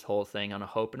started this whole thing on a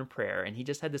hope and a prayer, and he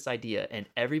just had this idea, and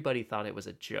everybody thought it was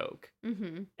a joke.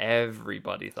 Mm-hmm.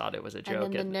 Everybody thought it was a joke.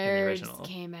 And then in the the nerds original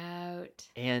came out.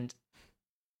 And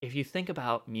if you think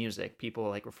about music, people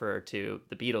like refer to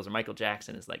the Beatles or Michael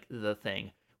Jackson as like the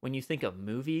thing. When you think of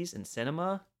movies and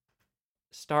cinema,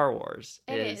 Star Wars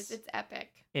It's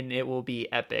epic. and it will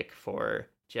be epic for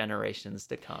generations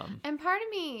to come. And part of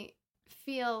me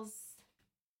feels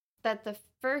that the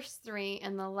first 3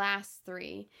 and the last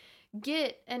 3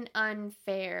 get an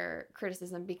unfair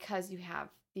criticism because you have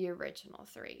the original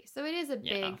 3. So it is a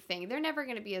big thing. They're never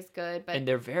going to be as good, but And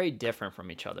they're very different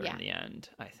from each other in the end,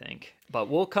 I think. But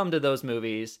we'll come to those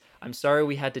movies. I'm sorry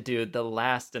we had to do the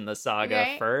last in the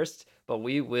saga first, but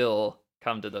we will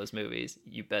come to those movies.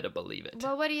 You better believe it.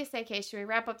 Well, what do you say, Kate? Should we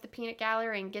wrap up the peanut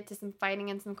gallery and get to some fighting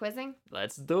and some quizzing?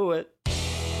 Let's do it.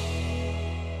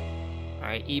 All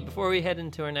right, E, before we head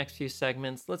into our next few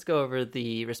segments, let's go over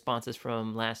the responses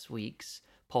from last week's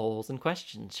polls and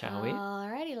questions, shall we?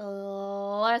 Alrighty,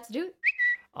 let's do it.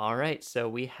 All right, so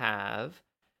we have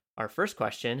our first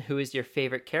question. Who is your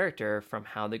favorite character from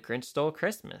How the Grinch Stole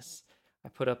Christmas? I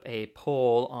put up a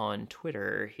poll on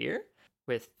Twitter here.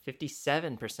 With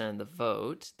 57% of the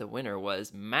vote, the winner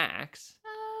was Max.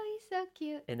 Oh, he's so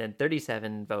cute. And then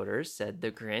 37 voters said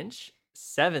the Grinch.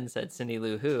 7 said Cindy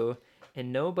Lou Who.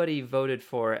 And nobody voted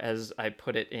for, as I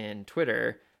put it in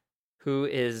Twitter, who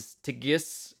is to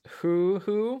guess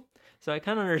who. So I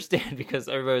kind of understand because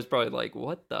everybody's probably like,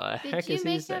 what the heck is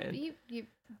he saying? You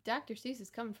Dr. Seuss is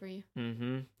coming for you.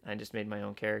 Mm-hmm. I just made my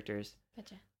own characters.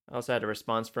 Gotcha. I also had a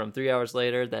response from 3 hours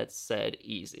later that said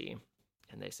easy.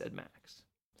 And they said Max.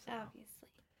 So,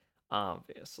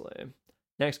 obviously.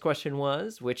 Next question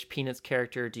was, which Peanuts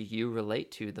character do you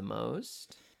relate to the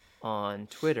most? On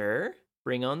Twitter,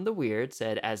 Bring On the Weird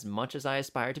said, as much as I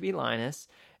aspire to be Linus,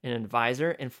 an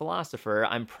advisor and philosopher,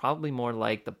 I'm probably more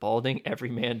like the balding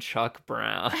everyman Chuck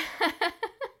Brown.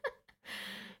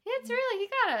 It's really, he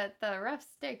got the rough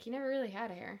stick. He never really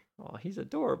had hair. Oh, he's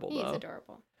adorable, though. He's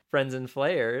adorable. Friends and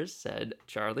Flayers said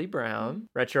Charlie Brown.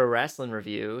 Retro Wrestling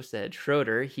Review said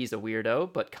Schroeder, he's a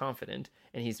weirdo but confident,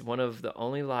 and he's one of the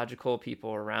only logical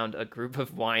people around a group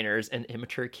of whiners and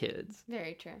immature kids.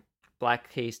 Very true. Black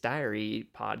Case Diary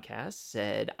podcast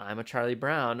said, I'm a Charlie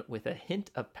Brown with a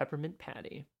hint of peppermint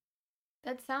patty.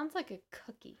 That sounds like a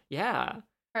cookie. Yeah.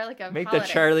 Or like a Make holiday.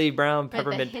 the Charlie Brown With a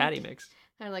peppermint hint. patty mix.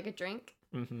 Or like a drink.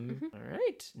 Mm-hmm. All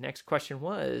right. Next question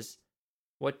was,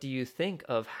 what do you think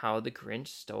of How the Grinch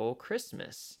Stole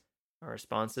Christmas? Our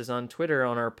responses on Twitter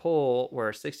on our poll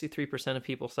were 63% of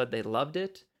people said they loved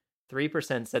it,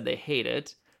 3% said they hate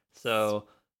it. So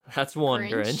that's one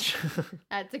Grinch.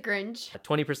 That's a Grinch.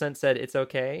 20% said it's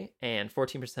okay, and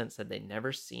 14% said they'd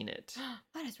never seen it.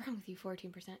 What is wrong with you,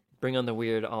 14%? Bring On the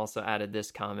Weird also added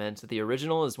this comment. The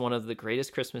original is one of the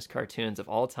greatest Christmas cartoons of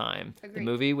all time. Agreed. The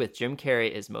movie with Jim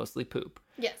Carrey is mostly poop.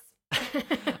 Yes.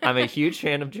 I'm a huge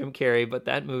fan of Jim Carrey, but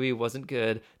that movie wasn't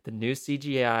good. The new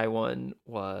CGI one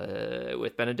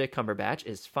with Benedict Cumberbatch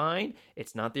is fine.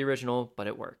 It's not the original, but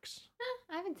it works.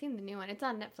 I haven't seen the new one. It's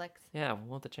on Netflix. Yeah,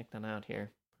 we'll have to check that out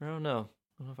here. I don't know.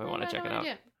 I don't know if I want to check it out.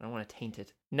 idea. I don't want to taint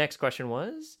it. Next question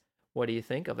was, what do you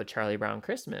think of A Charlie Brown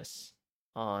Christmas?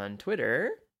 On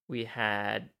Twitter, we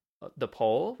had the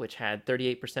poll, which had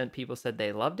 38% people said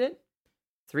they loved it.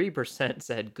 3%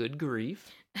 said good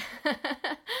grief.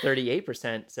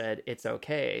 38% said it's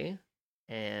okay.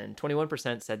 And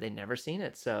 21% said they'd never seen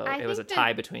it. So I it was a think that-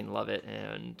 tie between love it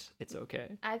and it's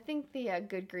okay. I think the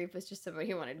good grief was just somebody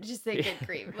who wanted to just say good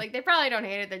grief. Like, they probably don't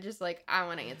hate it. They're just like, I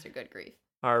want to answer good grief.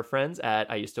 Our friends at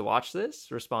I Used to Watch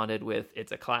This responded with,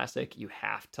 "It's a classic. You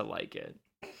have to like it."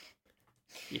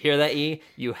 You hear that, E?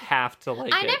 You have to like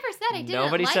it. I never said I didn't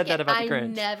Nobody like said it. that about The I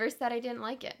Grinch. never said I didn't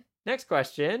like it. Next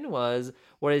question was,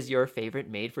 what is your favorite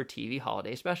made-for-TV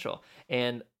holiday special?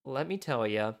 And let me tell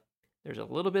you, there's a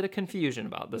little bit of confusion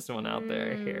about this one out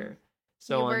there here.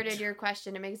 So you on worded your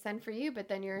question. It makes sense for you, but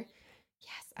then you're,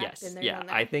 Yes, been there, yeah, done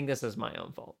that. I think this is my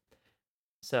own fault.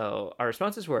 So our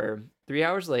responses were 3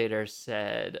 hours later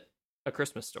said A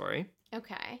Christmas Story,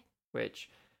 Okay. which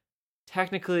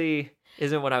technically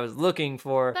isn't what I was looking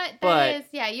for, But but that is,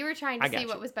 yeah, you were trying to I see got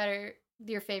what you. was better,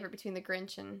 your favorite between the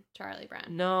Grinch and Charlie Brown.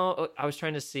 no, I was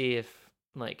trying to see if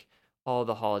like all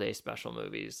the holiday special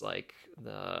movies, like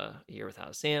the Year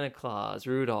Without Santa Claus,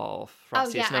 Rudolph,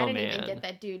 Frosty I Snowman. didn't even get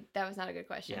that, dude. That was not a good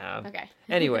question. Yeah. Okay.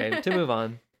 Anyway, to move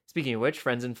on. Speaking of which,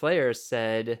 Friends and Flayers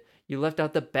said you left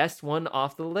out the best one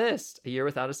off the list, A Year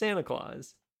Without a Santa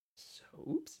Claus. So,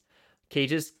 oops.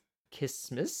 Cage's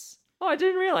Kissmas. Oh, I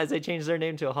didn't realize they changed their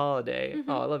name to a holiday. Mhm.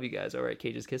 Oh, I love you guys over at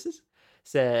Cage's Kisses.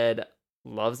 Said,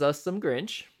 loves us some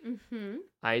Grinch. Mm-hmm.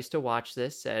 I used to watch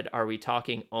this. Said, are we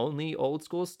talking only old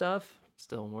school stuff?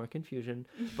 Still more confusion.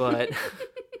 But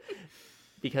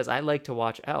because I like to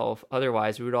watch Elf,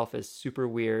 otherwise Rudolph is super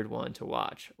weird one to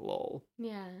watch. Lol.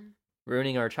 Yeah.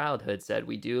 Ruining Our Childhood said,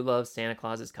 we do love Santa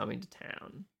Claus is Coming to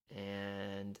Town.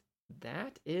 And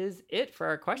that is it for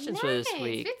our questions for this Nice.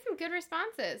 week. We had some good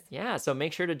responses. Yeah, so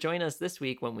make sure to join us this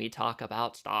week when we talk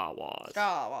about Star Wars.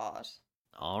 Star Wars.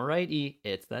 Alrighty,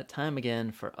 it's that time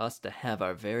again for us to have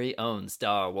our very own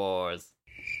Star Wars.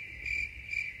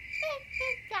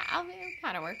 Yeah, it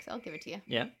kind of works. I'll give it to you.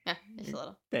 Yeah, Yeah, just a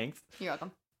little. thanks. You're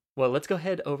welcome. Well, let's go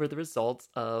ahead over the results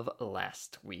of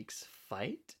last week's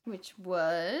fight. Which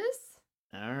was...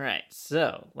 All right,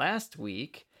 so last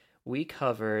week we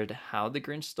covered How the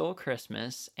Grinch Stole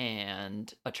Christmas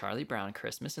and A Charlie Brown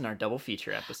Christmas in our double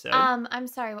feature episode. I'm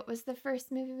sorry, what was the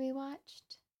first movie we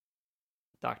watched?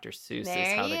 Dr. Seuss's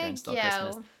There How the you Grinch Stole go.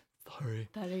 Christmas.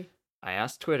 Sorry. I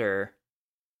asked Twitter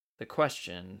the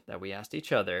question that we asked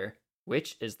each other,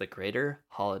 which is the greater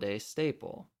holiday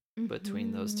staple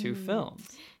between those two Mhm.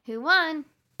 films? Who won?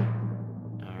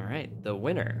 All right, the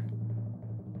winner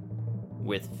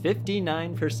with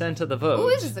 59% of the vote. Ooh,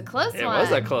 this is a close It one.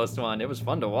 was a close one. It was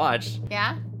fun to watch.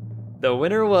 Yeah? The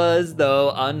winner was,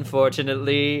 though,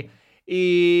 unfortunately,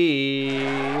 E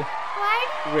Why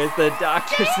did with the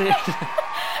Dr. say Seuss.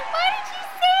 Why did you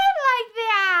say it like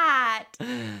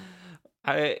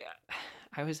that?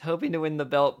 I was hoping to win the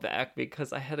belt back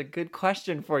because I had a good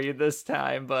question for you this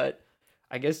time, but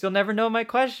I guess you'll never know my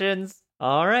questions.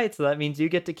 All right, so that means you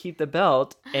get to keep the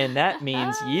belt, and that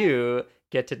means you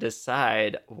get to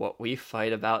decide what we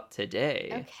fight about today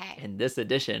Okay. in this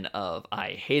edition of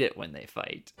I Hate It When They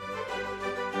Fight.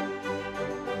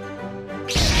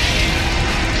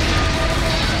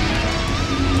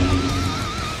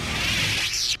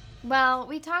 Well,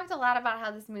 we talked a lot about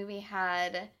how this movie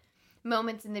had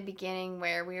moments in the beginning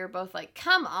where we were both like,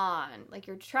 come on, like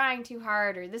you're trying too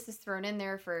hard, or this is thrown in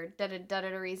there for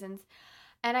da-da-da-da reasons.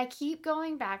 And I keep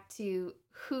going back to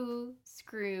who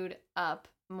screwed up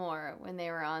more when they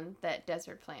were on that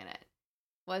desert planet.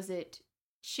 Was it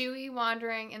Chewie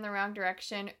wandering in the wrong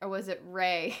direction, or was it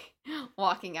Rey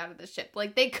walking out of the ship?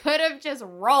 Like, they could have just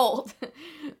rolled,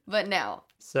 but no.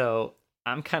 So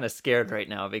I'm kind of scared right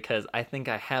now because I think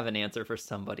I have an answer for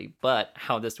somebody, but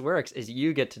how this works is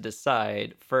you get to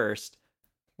decide first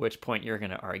which point you're going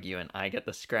to argue, and I get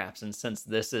the scraps. And since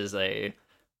this is a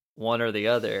one or the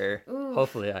other, Oof.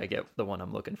 hopefully I get the one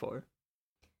I'm looking for.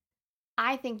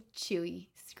 I think Chewie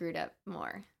screwed up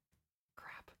more.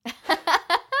 Crap.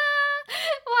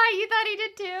 Why? You thought he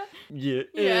did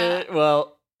too? Yeah.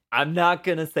 Well, I'm not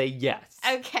going to say yes.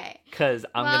 Okay. Because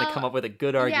I'm going to Well, come up with a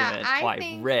good argument I why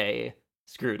think- Rey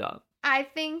screwed up. I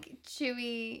think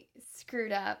Chewie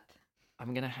screwed up.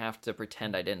 I'm going to have to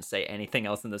pretend I didn't say anything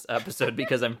else in this episode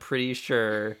because I'm pretty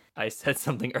sure I said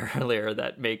something earlier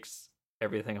that makes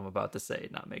everything I'm about to say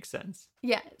not make sense.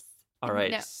 Yes. All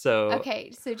right, No. so Okay,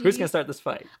 so do who's you... going to start this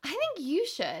fight? I think you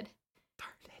should.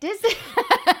 Darn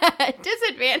it.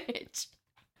 Disadvantage.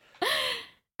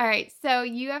 All right, so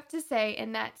you have to say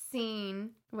in that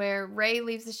scene where Rey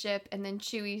leaves the ship and then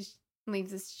Chewie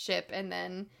leaves the ship and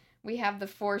then we have the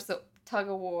Force tug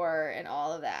of war and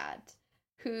all of that.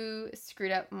 Who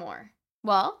screwed up more?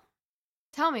 Well,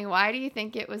 tell me, why do you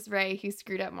think it was Rey who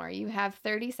screwed up more? You have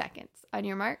 30 seconds. On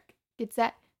your mark, get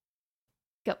set,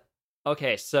 go.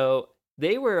 Okay, so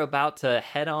they were about to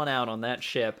head on out on that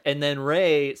ship, and then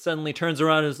Rey suddenly turns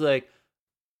around and is like,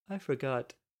 I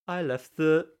forgot. I left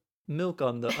the milk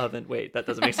on the oven. Wait, that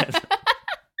doesn't make sense.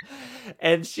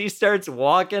 And she starts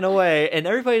walking away, and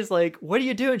everybody's like, what are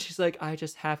you doing? She's like, I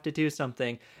just have to do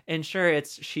something. And sure,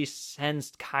 she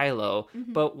sensed Kylo,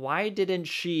 but why didn't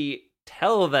she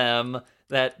tell them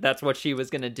that that's what she was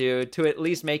going to do to at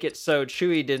least make it so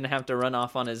Chewie didn't have to run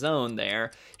off on his own there?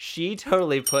 She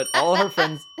totally put all her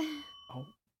friends... Oh,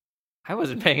 I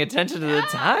wasn't paying attention to the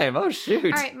time. Oh, shoot.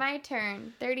 All right, my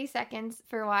turn. 30 seconds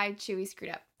for why Chewie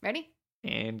screwed up. Ready?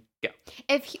 And go.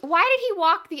 Why did he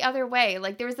walk the other way?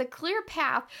 Like, there was a clear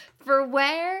path for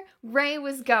where Rey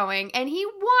was going, and he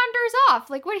wanders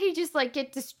off. Like, what did he just, like,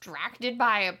 get distracted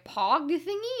by a pog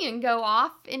thingy and go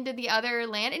off into the other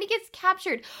land? And he gets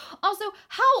captured. Also,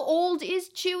 how old is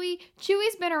Chewie?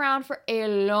 Chewie's been around for a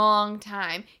long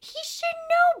time. He should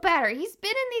know better. He's been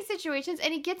in these situations,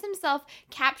 and he gets himself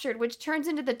captured, which turns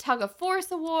into the tug of force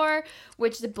war,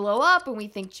 which they blow up, and we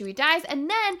think Chewie dies, and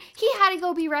then he had to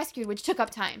go be rescued, which took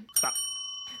up time. Stop.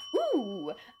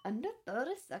 Ooh, under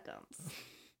 30 seconds.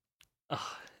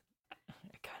 Oh,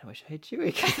 I kind of wish I had Chewie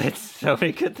because that's so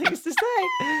many good things to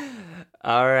say.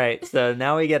 All right, so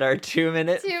now we get our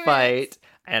 2-minute 2 minutes. fight,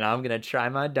 and I'm going to try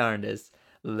my darndest.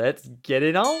 Let's get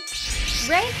it on.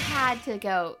 Rey had to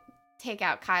go take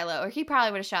out Kylo, or he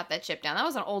probably would have shot that ship down. That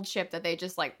was an old ship that they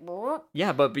just like...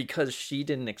 Yeah, but because she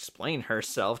didn't explain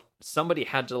herself, somebody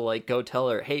had to like go tell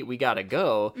her, hey, we gotta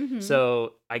go.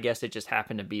 So I guess it just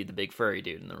happened to be the big furry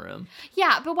dude in the room.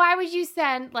 Yeah, but why would you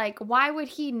send, like, why would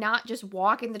he not just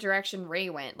walk in the direction Rey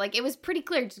went? Like, it was pretty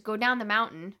clear, just go down the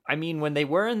mountain. I mean, when they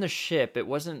were in the ship, it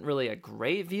wasn't really a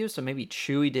great view, so maybe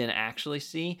Chewie didn't actually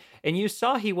see. And you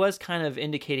saw he was kind of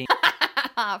indicating,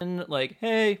 like,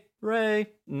 hey, Rey.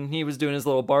 And he was doing his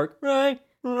little bark, Rey.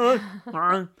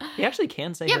 He actually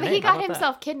can say Yeah, her but name. he How got about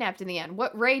himself kidnapped in the end.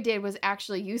 What Rey did was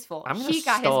actually useful. I'm going He to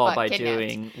got his stall butt by kidnapped.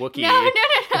 doing Wookiee No.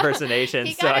 impersonations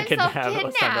He so got I can himself have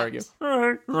less time to argue.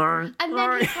 And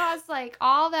then he caused, like,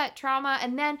 all that trauma.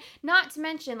 And then, not to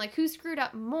mention, like, who screwed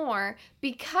up more?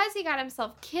 Because he got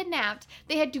himself kidnapped,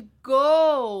 they had to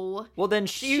go. Well, then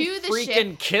she to the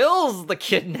freaking ship. kills the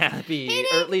kidnappee. He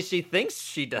Or at least she thinks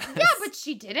she does. Yeah, but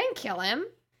she didn't kill him.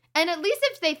 And at least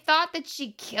if they thought that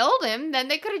she killed him, then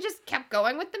they could have just kept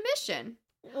going with the mission.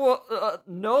 Well,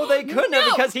 no, they couldn't have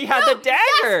No, because he had no, the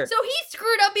dagger. Yes, so he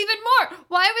screwed up even more.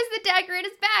 Why was the dagger in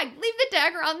his bag? Leave the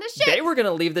dagger on the ship. They were going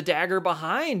to leave the dagger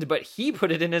behind, but he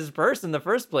put it in his purse in the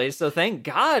first place, so thank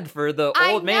God for the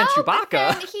old man But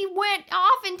Chewbacca. then he went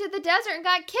off into the desert and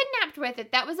got kidnapped with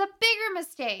it. That was a bigger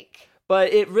mistake.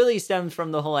 But it really stems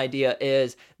from the whole idea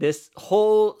is this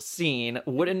whole scene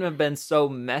wouldn't have been so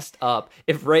messed up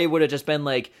if Rey would have just been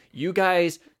like, you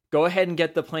guys go ahead and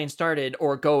get the plane started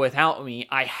or go without me.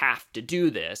 I have to do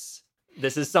this.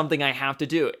 This is something I have to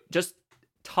do. Just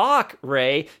talk,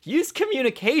 Rey. Use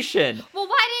communication. Well,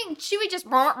 why didn't Chewie just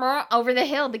over the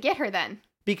hill to get her then?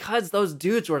 Because those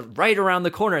dudes were right around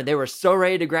the corner. They were so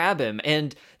ready to grab him,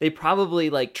 and they probably,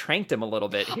 like, tranked him a little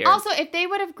bit here. Also, if they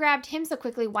would have grabbed him so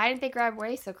quickly, why didn't they grab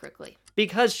Rey so quickly?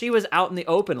 Because she was out in the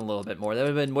open a little bit more. That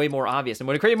would have been way more obvious and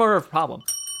would have created more of a problem.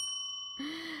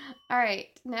 All right,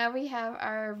 now we have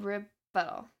our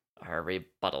rebuttal. Our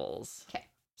rebuttals. Okay.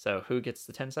 So who gets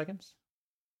the 10 seconds?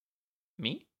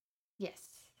 Me? Yes.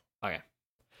 Okay.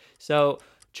 So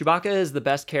Chewbacca is the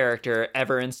best character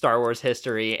ever in Star Wars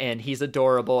history, and he's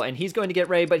adorable, and he's going to get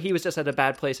Rey, but he was just at a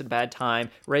bad place at a bad time.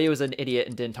 Rey was an idiot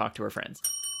and didn't talk to her friends.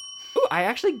 Ooh, I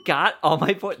actually got all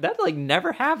my points. That, like,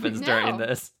 never happens during No.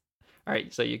 this. All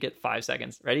right, so you get 5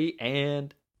 seconds. Ready?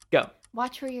 And go.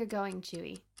 Watch where you're going,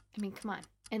 Chewie. I mean, come on.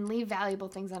 And leave valuable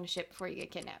things on a ship before you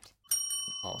get kidnapped.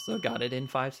 Also got it in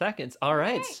 5 seconds. All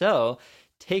right, Alright. so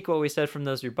take what we said from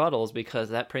those rebuttals because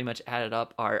that pretty much added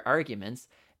up our arguments,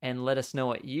 and let us know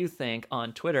what you think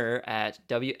on Twitter at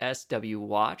WSW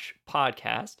Watch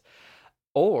Podcast,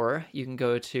 or you can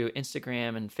go to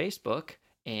Instagram and Facebook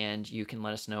and you can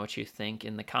let us know what you think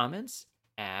in the comments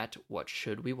at What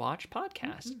Should We Watch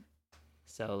Podcast.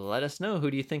 So let us know, who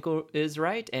do you think is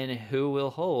right and who will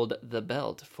hold the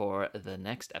belt for the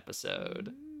next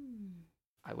episode.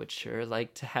 I would sure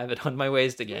like to have it on my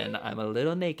waist again. I'm a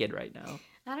little naked right now.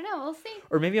 I don't know. We'll see.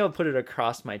 Or maybe I'll put it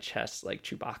across my chest like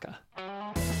Chewbacca.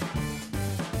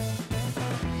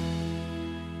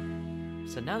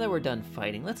 So now that we're done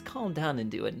fighting, let's calm down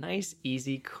and do a nice,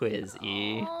 easy quiz,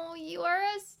 E. Oh, you are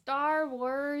a Star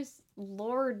Wars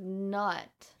Lord Nut.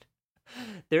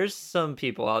 There's some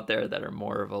people out there that are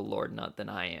more of a Lord Nut than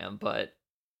I am, but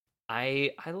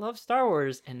I love Star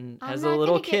Wars, and as a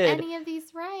little I'm not gonna kid, get any of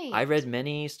these right. I read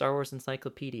many Star Wars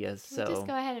encyclopedias. We'll So just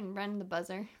go ahead and run the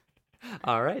buzzer.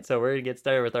 all right, so we're gonna get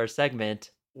started with our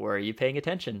segment. Were you paying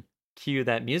attention? Cue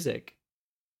that music.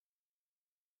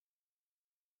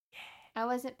 I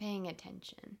wasn't paying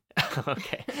attention.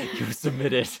 Okay, you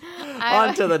submitted. I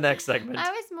On to was- the next segment.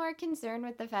 I was more concerned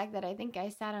with the fact that I think I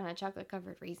sat on a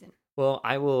chocolate-covered raisin. Well,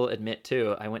 I will admit,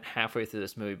 too, I went halfway through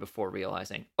this movie before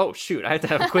realizing, oh, shoot, I have to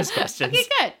have quiz questions. Okay,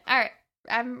 good. All right.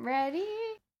 I'm ready.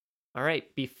 All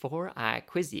right, before I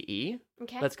quiz you,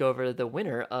 Okay. let's go over the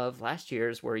winner of last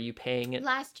year's Were You Paying It?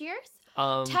 Last year's?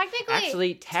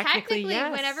 Technically,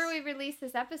 yes. whenever we release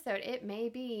this episode, it may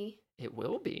be It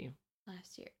will be.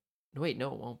 last year. Wait,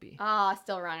 no, it won't be. Oh,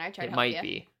 still wrong. I tried to It help might you.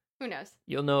 be. Who knows?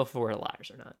 You'll know if we're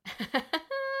liars or not.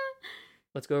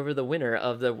 Let's go over the winner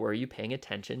of the Were You Paying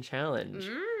Attention challenge.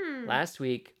 Last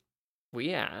week,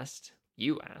 you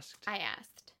asked, I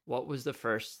asked. what was the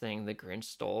first thing the Grinch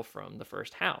stole from the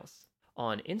first house?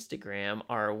 On Instagram,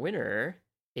 our winner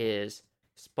is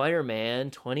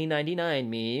Spider-Man 2099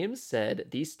 memes said,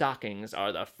 these stockings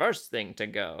are the first thing to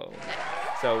go.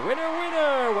 So winner,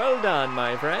 well done,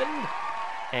 my friend.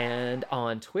 And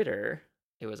on Twitter,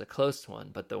 it was a close one,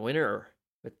 but the winner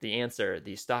with the answer,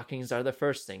 these stockings are the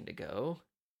first thing to go,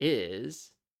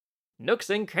 is Nooks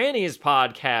and Crannies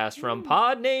podcast from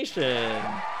Pod Nation.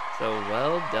 So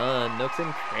well done, Nooks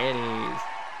and Crannies.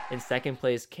 In second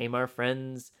place came our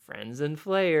friends and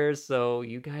Flayers. So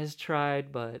you guys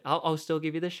tried, but I'll still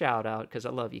give you the shout out because I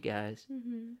love you guys.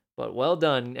 Mm-hmm. But well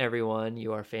done, everyone.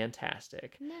 You are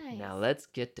fantastic. Nice. Now let's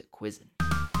get to quizzing.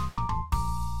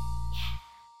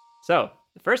 So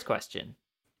the first question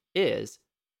is,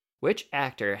 which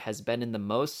actor has been in the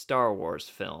most Star Wars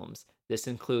films? This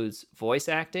includes voice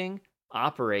acting,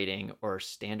 operating, or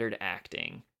standard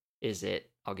acting. Is it,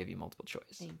 I'll give you multiple choice.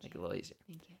 Thank Make it you. a little easier.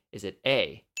 Thank you. Is it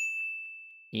A,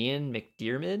 Ian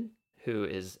McDiarmid, who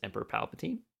is Emperor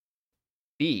Palpatine?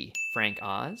 B, Frank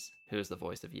Oz, who is the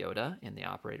voice of Yoda and the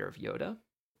operator of Yoda?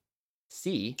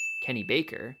 C, Kenny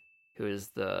Baker, who is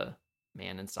the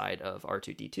man inside of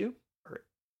R2-D2? Or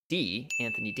D,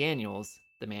 Anthony Daniels,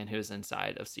 the man who is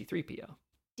inside of C-3PO?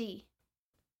 D.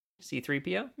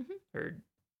 C-3PO? Mhm. Or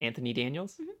Anthony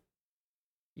Daniels? Mhm.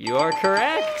 You are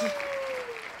correct!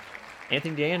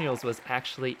 Anthony Daniels was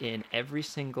actually in every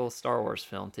single Star Wars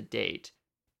film to date.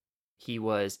 He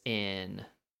was in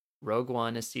Rogue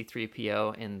One as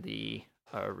C-3PO in the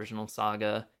original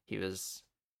saga. He was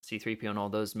C-3PO in all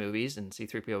those movies, and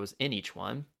C-3PO was in each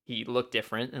one. He looked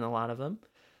different in a lot of them,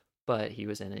 but he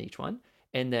was in each one.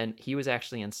 And then he was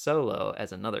actually in Solo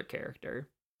as another character.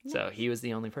 So Nice. he was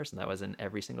the only person that was in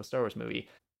every single Star Wars movie.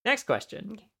 Next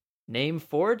question. Okay. Name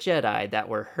 4 Jedi that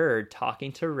were heard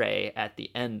talking to Rey at the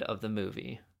end of the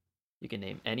movie. You can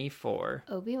name any 4.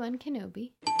 Obi-Wan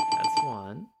Kenobi. That's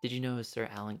 1. Did you know it was Sir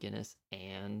Alec Guinness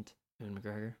and Ewan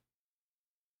McGregor?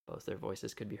 Both their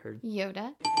voices could be heard.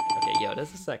 Yoda. Okay,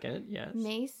 Yoda's the second, yes.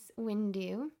 Mace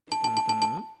Windu.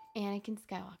 Mhm. Anakin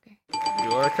Skywalker.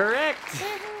 You are correct.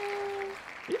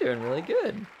 You're doing really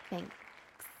good. Thanks.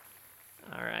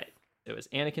 All right. It was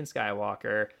Anakin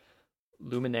Skywalker,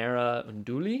 Luminara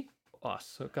Unduli,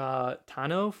 Ahsoka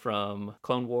Tano from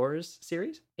Clone Wars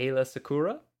series, Ayla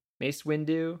Sakura, Mace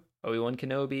Windu, Obi-Wan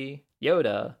Kenobi,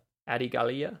 Yoda, Adi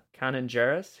Gallia, Kanan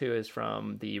Jarrus, who is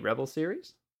from the Rebel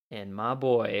series, and my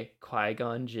boy,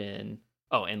 Qui-Gon Jinn.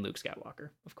 Oh, and Luke Skywalker,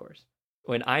 of course.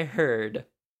 When I heard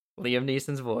Liam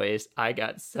Neeson's voice, I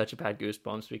got such bad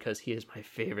goosebumps because he is my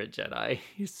favorite Jedi.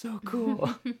 He's so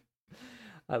cool.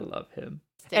 I love him.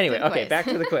 Stick Anyway, to the okay, quiz. back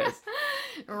to the quiz.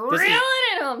 Reel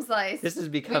it in, home slice. This is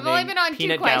only becoming been on 2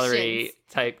 peanut gallery questions.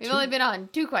 type. We've only been on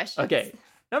 2 questions. Okay,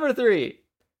 number 3.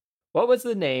 What was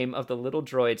the name of the little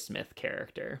droid Smith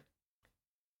character?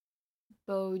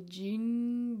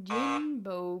 Jin,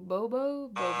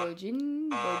 Bobo, Jin,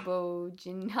 Bobo,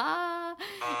 Jin, ha.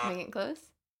 Am I getting close?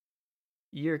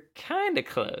 You're kind of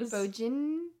close.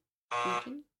 Bojin,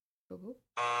 Bobo,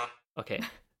 Okay,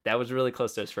 that was really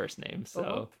close to his first name.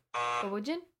 So Bobo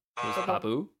Jin, it was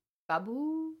Bobo.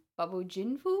 Babu. Babu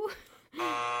Jinfu,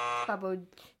 Babu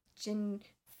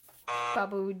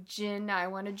Jin, I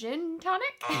want a gin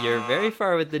tonic. You're very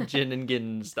far with the gin and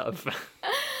gin stuff.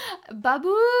 Babu.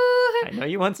 I know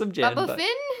you want some gin, Babu but Finn.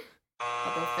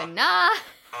 Babu Finna.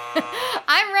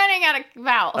 I'm running out of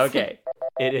vowels. okay,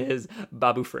 it is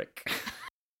Babu Frick.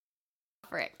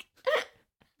 Frick.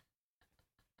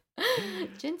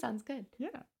 Gin sounds good. Yeah,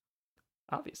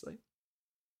 obviously.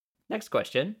 Next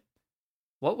question.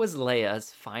 What was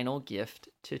Leia's final gift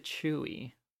to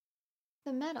Chewie?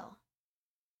 The medal.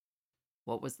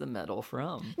 What was the medal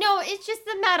from? No, it's just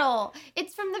the medal.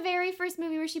 It's from the very first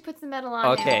movie where she puts the medal on.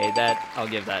 Okay, him. that I'll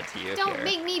give that to you. Don't Kara.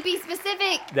 make me be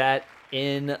specific. That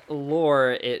In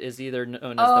lore, it is either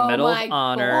known as Oh the Medal my of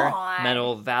Honor, God.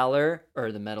 Medal of Valor,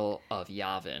 or the Medal of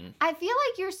Yavin. I feel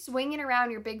like you're swinging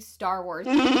around your big Star Wars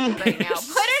right now. Put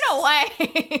it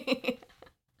away.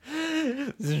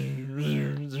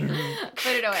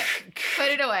 Put it away. Put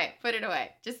it away. Put it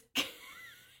away. Just.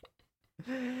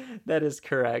 That is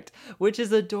correct. Which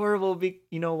is adorable.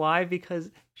 You know why? Because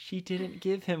she didn't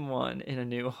give him one in A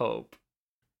New Hope.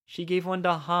 She gave one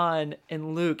to Han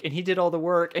and Luke, and he did all the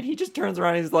work, and he just turns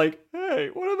around and he's like, hey,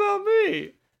 what about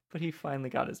me? But he finally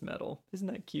got his medal. Isn't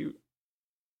that cute?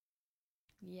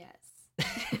 Yes.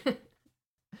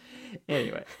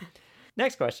 Anyway,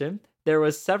 next question. There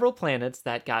was several planets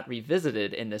that got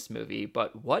revisited in this movie,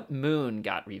 but what moon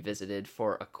got revisited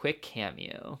for a quick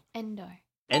cameo? Endor.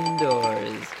 Endor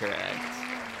is correct.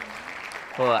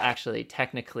 Well, actually,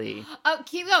 technically, Oh,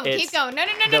 keep going. It's Keep going. No.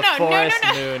 the forest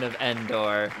moon of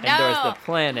Endor. Endor is the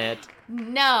planet,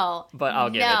 No. but I'll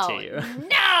give it to you.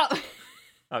 No.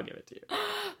 I'll give it to you.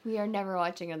 We are never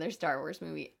watching another Star Wars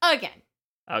movie again.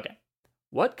 Okay.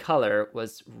 What color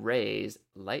was Rey's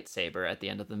lightsaber at the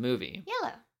end of the movie?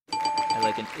 Yellow. I,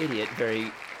 like an idiot,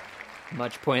 very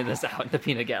much pointed this out in the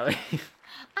peanut gallery. I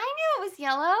knew it was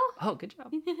yellow. Oh, good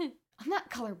job. I'm not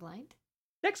colorblind.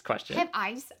 Next question. I have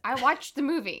eyes. I watched the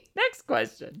movie. Next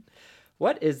question.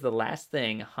 What is the last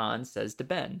thing Han says to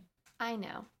Ben? I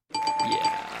know.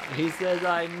 Yeah, he says,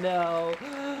 I know.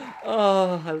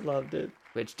 Oh, I loved it.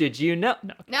 Which did you know?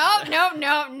 No.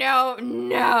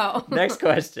 No. Next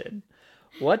question.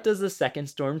 What does the second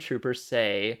stormtrooper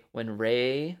say when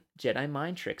Rey Jedi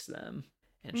mind tricks them?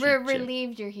 And We're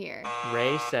relieved you're here.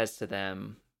 Rey says to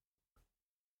them,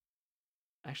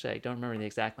 actually, I don't remember the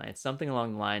exact line. It's something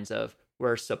along the lines of,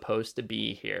 we're supposed to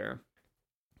be here.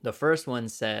 The first one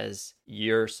says,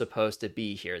 you're supposed to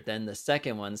be here. Then the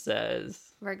second one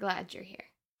says, We're glad you're here.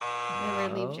 We're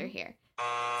relieved you're here.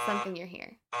 Something you're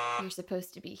here. You're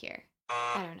supposed to be here.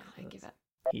 I don't know. I give up.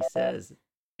 he says,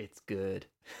 it's good.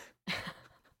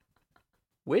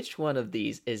 Which one of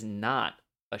these is not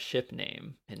a ship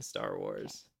name in Star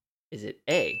Wars? Is it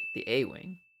A, the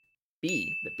A-Wing,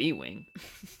 B, the B-Wing,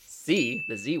 C,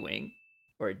 the Z-Wing,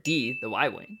 or D, the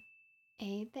Y-Wing?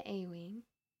 A, the A-Wing.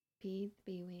 B,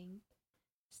 the B-Wing.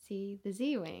 C, the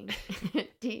Z-Wing.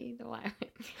 D, the Y-Wing.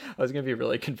 I was going to be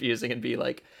really confusing and be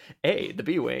like, A, the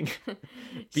B-Wing,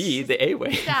 B, the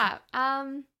A-Wing. Stop.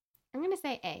 I'm going to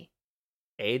say A.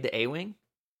 A, the A-Wing?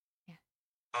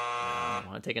 Yeah.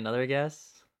 Want to take another guess?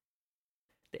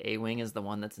 The A-Wing is the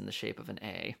one that's in the shape of an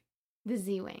A. The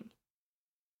Z-Wing.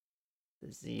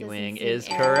 The Z-Wing Doesn't is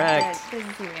seem correct.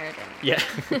 Doesn't seem aerodynamic. Yeah,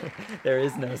 there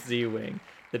is no Z-Wing.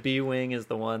 The B-Wing is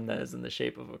the one that is in the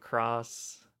shape of a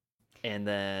cross. And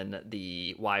then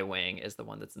the Y-Wing is the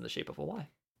one that's in the shape of a Y.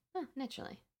 Oh,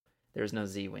 naturally. There's no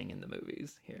Z-Wing in the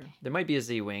movies here. Okay. There might be a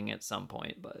Z-Wing at some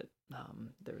point, but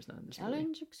there's none in this movie.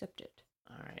 Challenge accepted.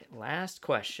 All right, last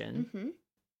question. Mm-hmm.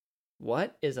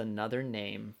 What is another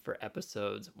name for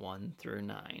episodes 1 through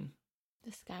 9?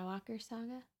 The Skywalker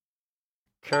Saga?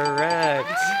 Correct.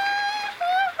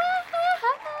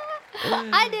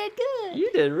 I did good.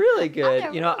 You did really good.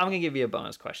 did You know, really I'm going to give you a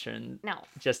bonus question No.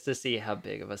 just to see how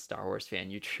big of a Star Wars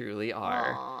fan you truly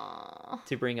are. Aw.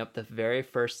 To bring up the very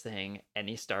first thing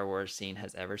any Star Wars scene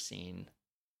has ever seen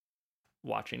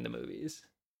watching the movies.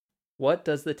 What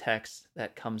does the text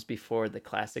that comes before the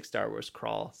classic Star Wars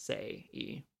crawl say,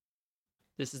 E?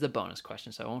 This is a bonus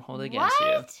question, so I won't hold it against you.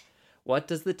 What? What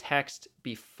does the text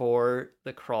before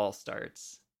the crawl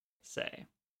starts say?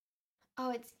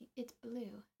 Oh, it's blue.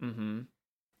 Mm-hmm.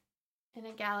 In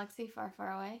a galaxy far,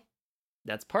 far away.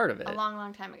 That's part of it. A long,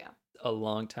 long time ago. A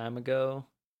long time ago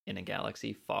in a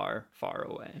galaxy far, far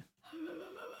away.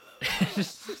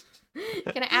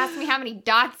 Gonna ask me how many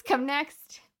dots come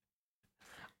next?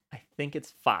 I think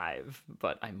it's 5,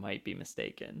 but I might be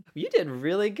mistaken. You did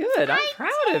really good. I'm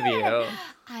proud of you.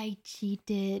 I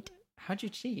cheated. How'd you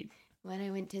cheat? When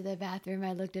I went to the bathroom,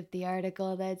 I looked up the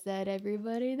article that said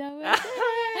everybody that was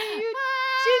You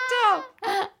Cheeto!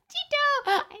 Cheeto!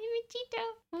 I'm a Cheeto.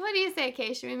 What do you say,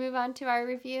 Kay? Should we move on to our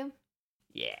review?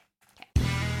 Yeah.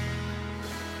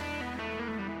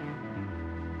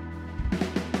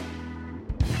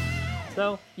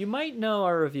 So, you might know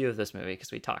our review of this movie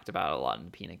because we talked about it a lot in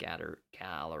the Peanut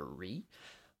Gallery.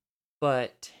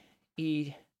 But,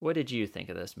 E, what did you think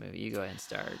of this movie? You go ahead and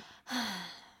start. I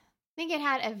think it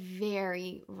had a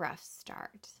very rough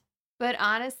start. But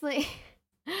honestly,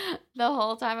 the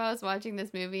whole time I was watching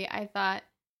this movie, I thought,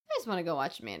 I just want to go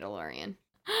watch Mandalorian.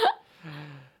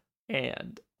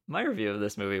 And my review of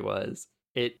this movie was,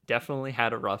 it definitely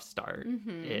had a rough start.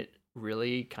 Mhm. It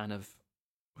really kind of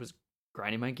was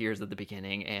grinding my gears at the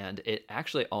beginning, and it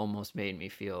actually almost made me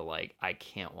feel like I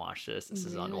can't watch this. This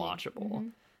is Really? unwatchable.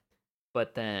 Mhm.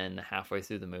 But then halfway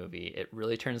through the movie, it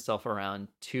really turned itself around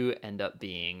to end up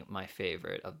being my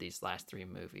favorite of these last 3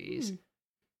 movies. Hmm.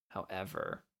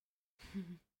 However,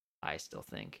 I still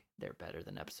think they're better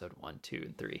than episode 1, 2,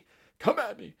 and 3. Come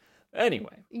at me.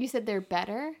 Anyway, You said they're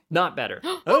better? not better.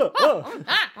 Get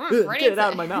Get it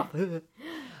out of my mouth.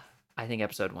 I think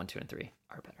episode 1, 2, and 3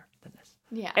 are better than this.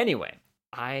 Yeah. Anyway,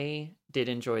 I did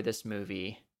enjoy this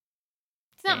movie.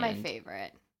 It's not my and-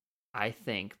 favorite. I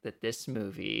think that this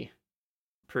movie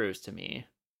proves to me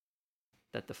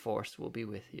that the Force will be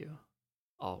with you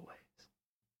always.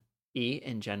 E,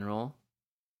 in general,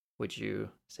 would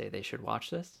you say they should watch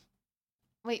this?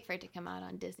 Wait for it to come out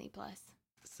on Disney Plus.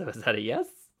 So is that a yes?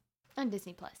 On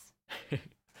Disney Plus.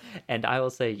 And I will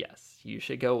say yes, you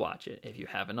should go watch it if you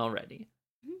haven't already.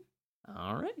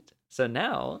 All right. So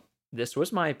now, this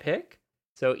was my pick.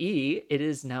 So E, it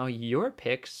is now your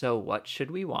pick. So what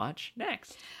should we watch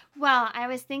next? Well, I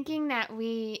was thinking that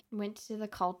we went to the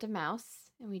Cult of Mouse,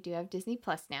 and we do have Disney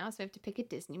Plus now, so we have to pick a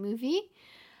Disney movie.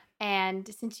 And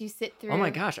since you sit through, Oh my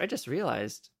gosh, I just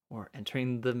realized we're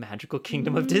entering the magical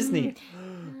kingdom of Disney.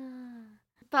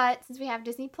 But since we have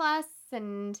Disney Plus,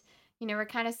 and we're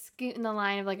kind of scooting the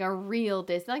line of like a real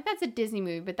Disney, like that's a Disney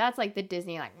movie, but that's like the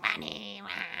Disney like money,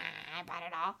 I bought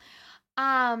it all.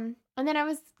 And then I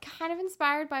was kind of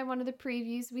inspired by one of the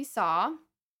previews we saw,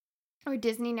 where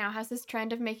Disney now has this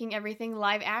trend of making everything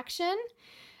live action.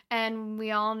 And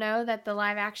we all know that the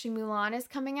live action Mulan is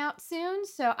coming out soon.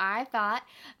 So I thought,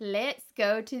 let's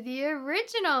go to the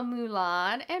original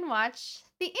Mulan and watch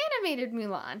the animated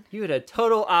Mulan. You had a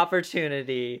total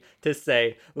opportunity to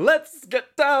say, let's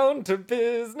get down to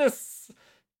business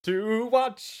to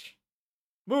watch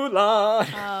Mulan.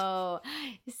 Oh,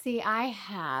 see, I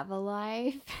have a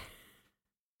life.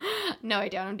 No, I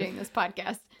don't. I'm doing this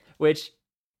podcast. Which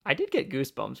I did get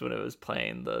goosebumps when it was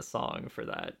playing the song for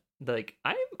that. Like,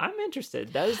 I'm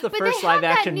interested. That is the But first they have live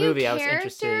action that new movie I was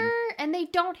interested in. character, and they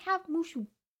don't have Mushu.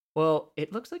 Well,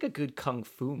 it looks like a good kung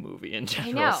fu movie in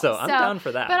general, know, so I'm down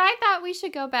for that. But I thought we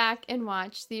should go back and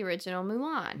watch the original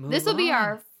Mulan. This will be Mulan.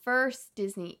 our first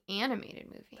Disney animated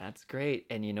movie. That's great.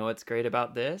 And you know what's great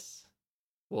about this?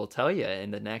 We'll tell you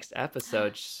in the next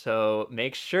episode. So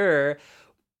make sure,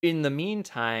 in the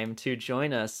meantime, to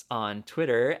join us on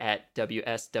Twitter at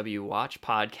WSW Watch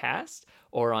Podcast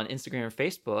or on Instagram and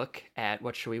Facebook at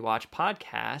What Should We Watch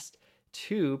Podcast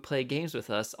to play games with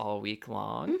us all week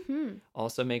long. Mm-hmm.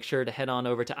 Also, make sure to head on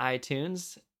over to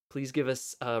iTunes. Please give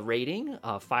us a rating.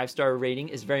 A 5-star rating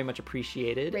is very much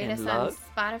appreciated Rate and us loved.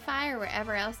 on Spotify or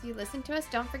wherever else you listen to us.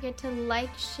 Don't forget to like,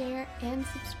 share, and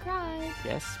subscribe.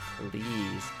 Yes,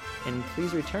 please. And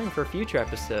please return for future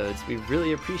episodes. We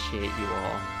really appreciate you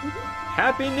all.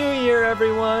 Happy New Year,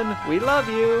 everyone. We love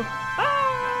you.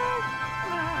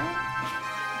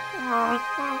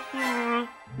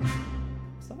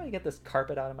 Somebody get this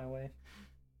carpet out of my way.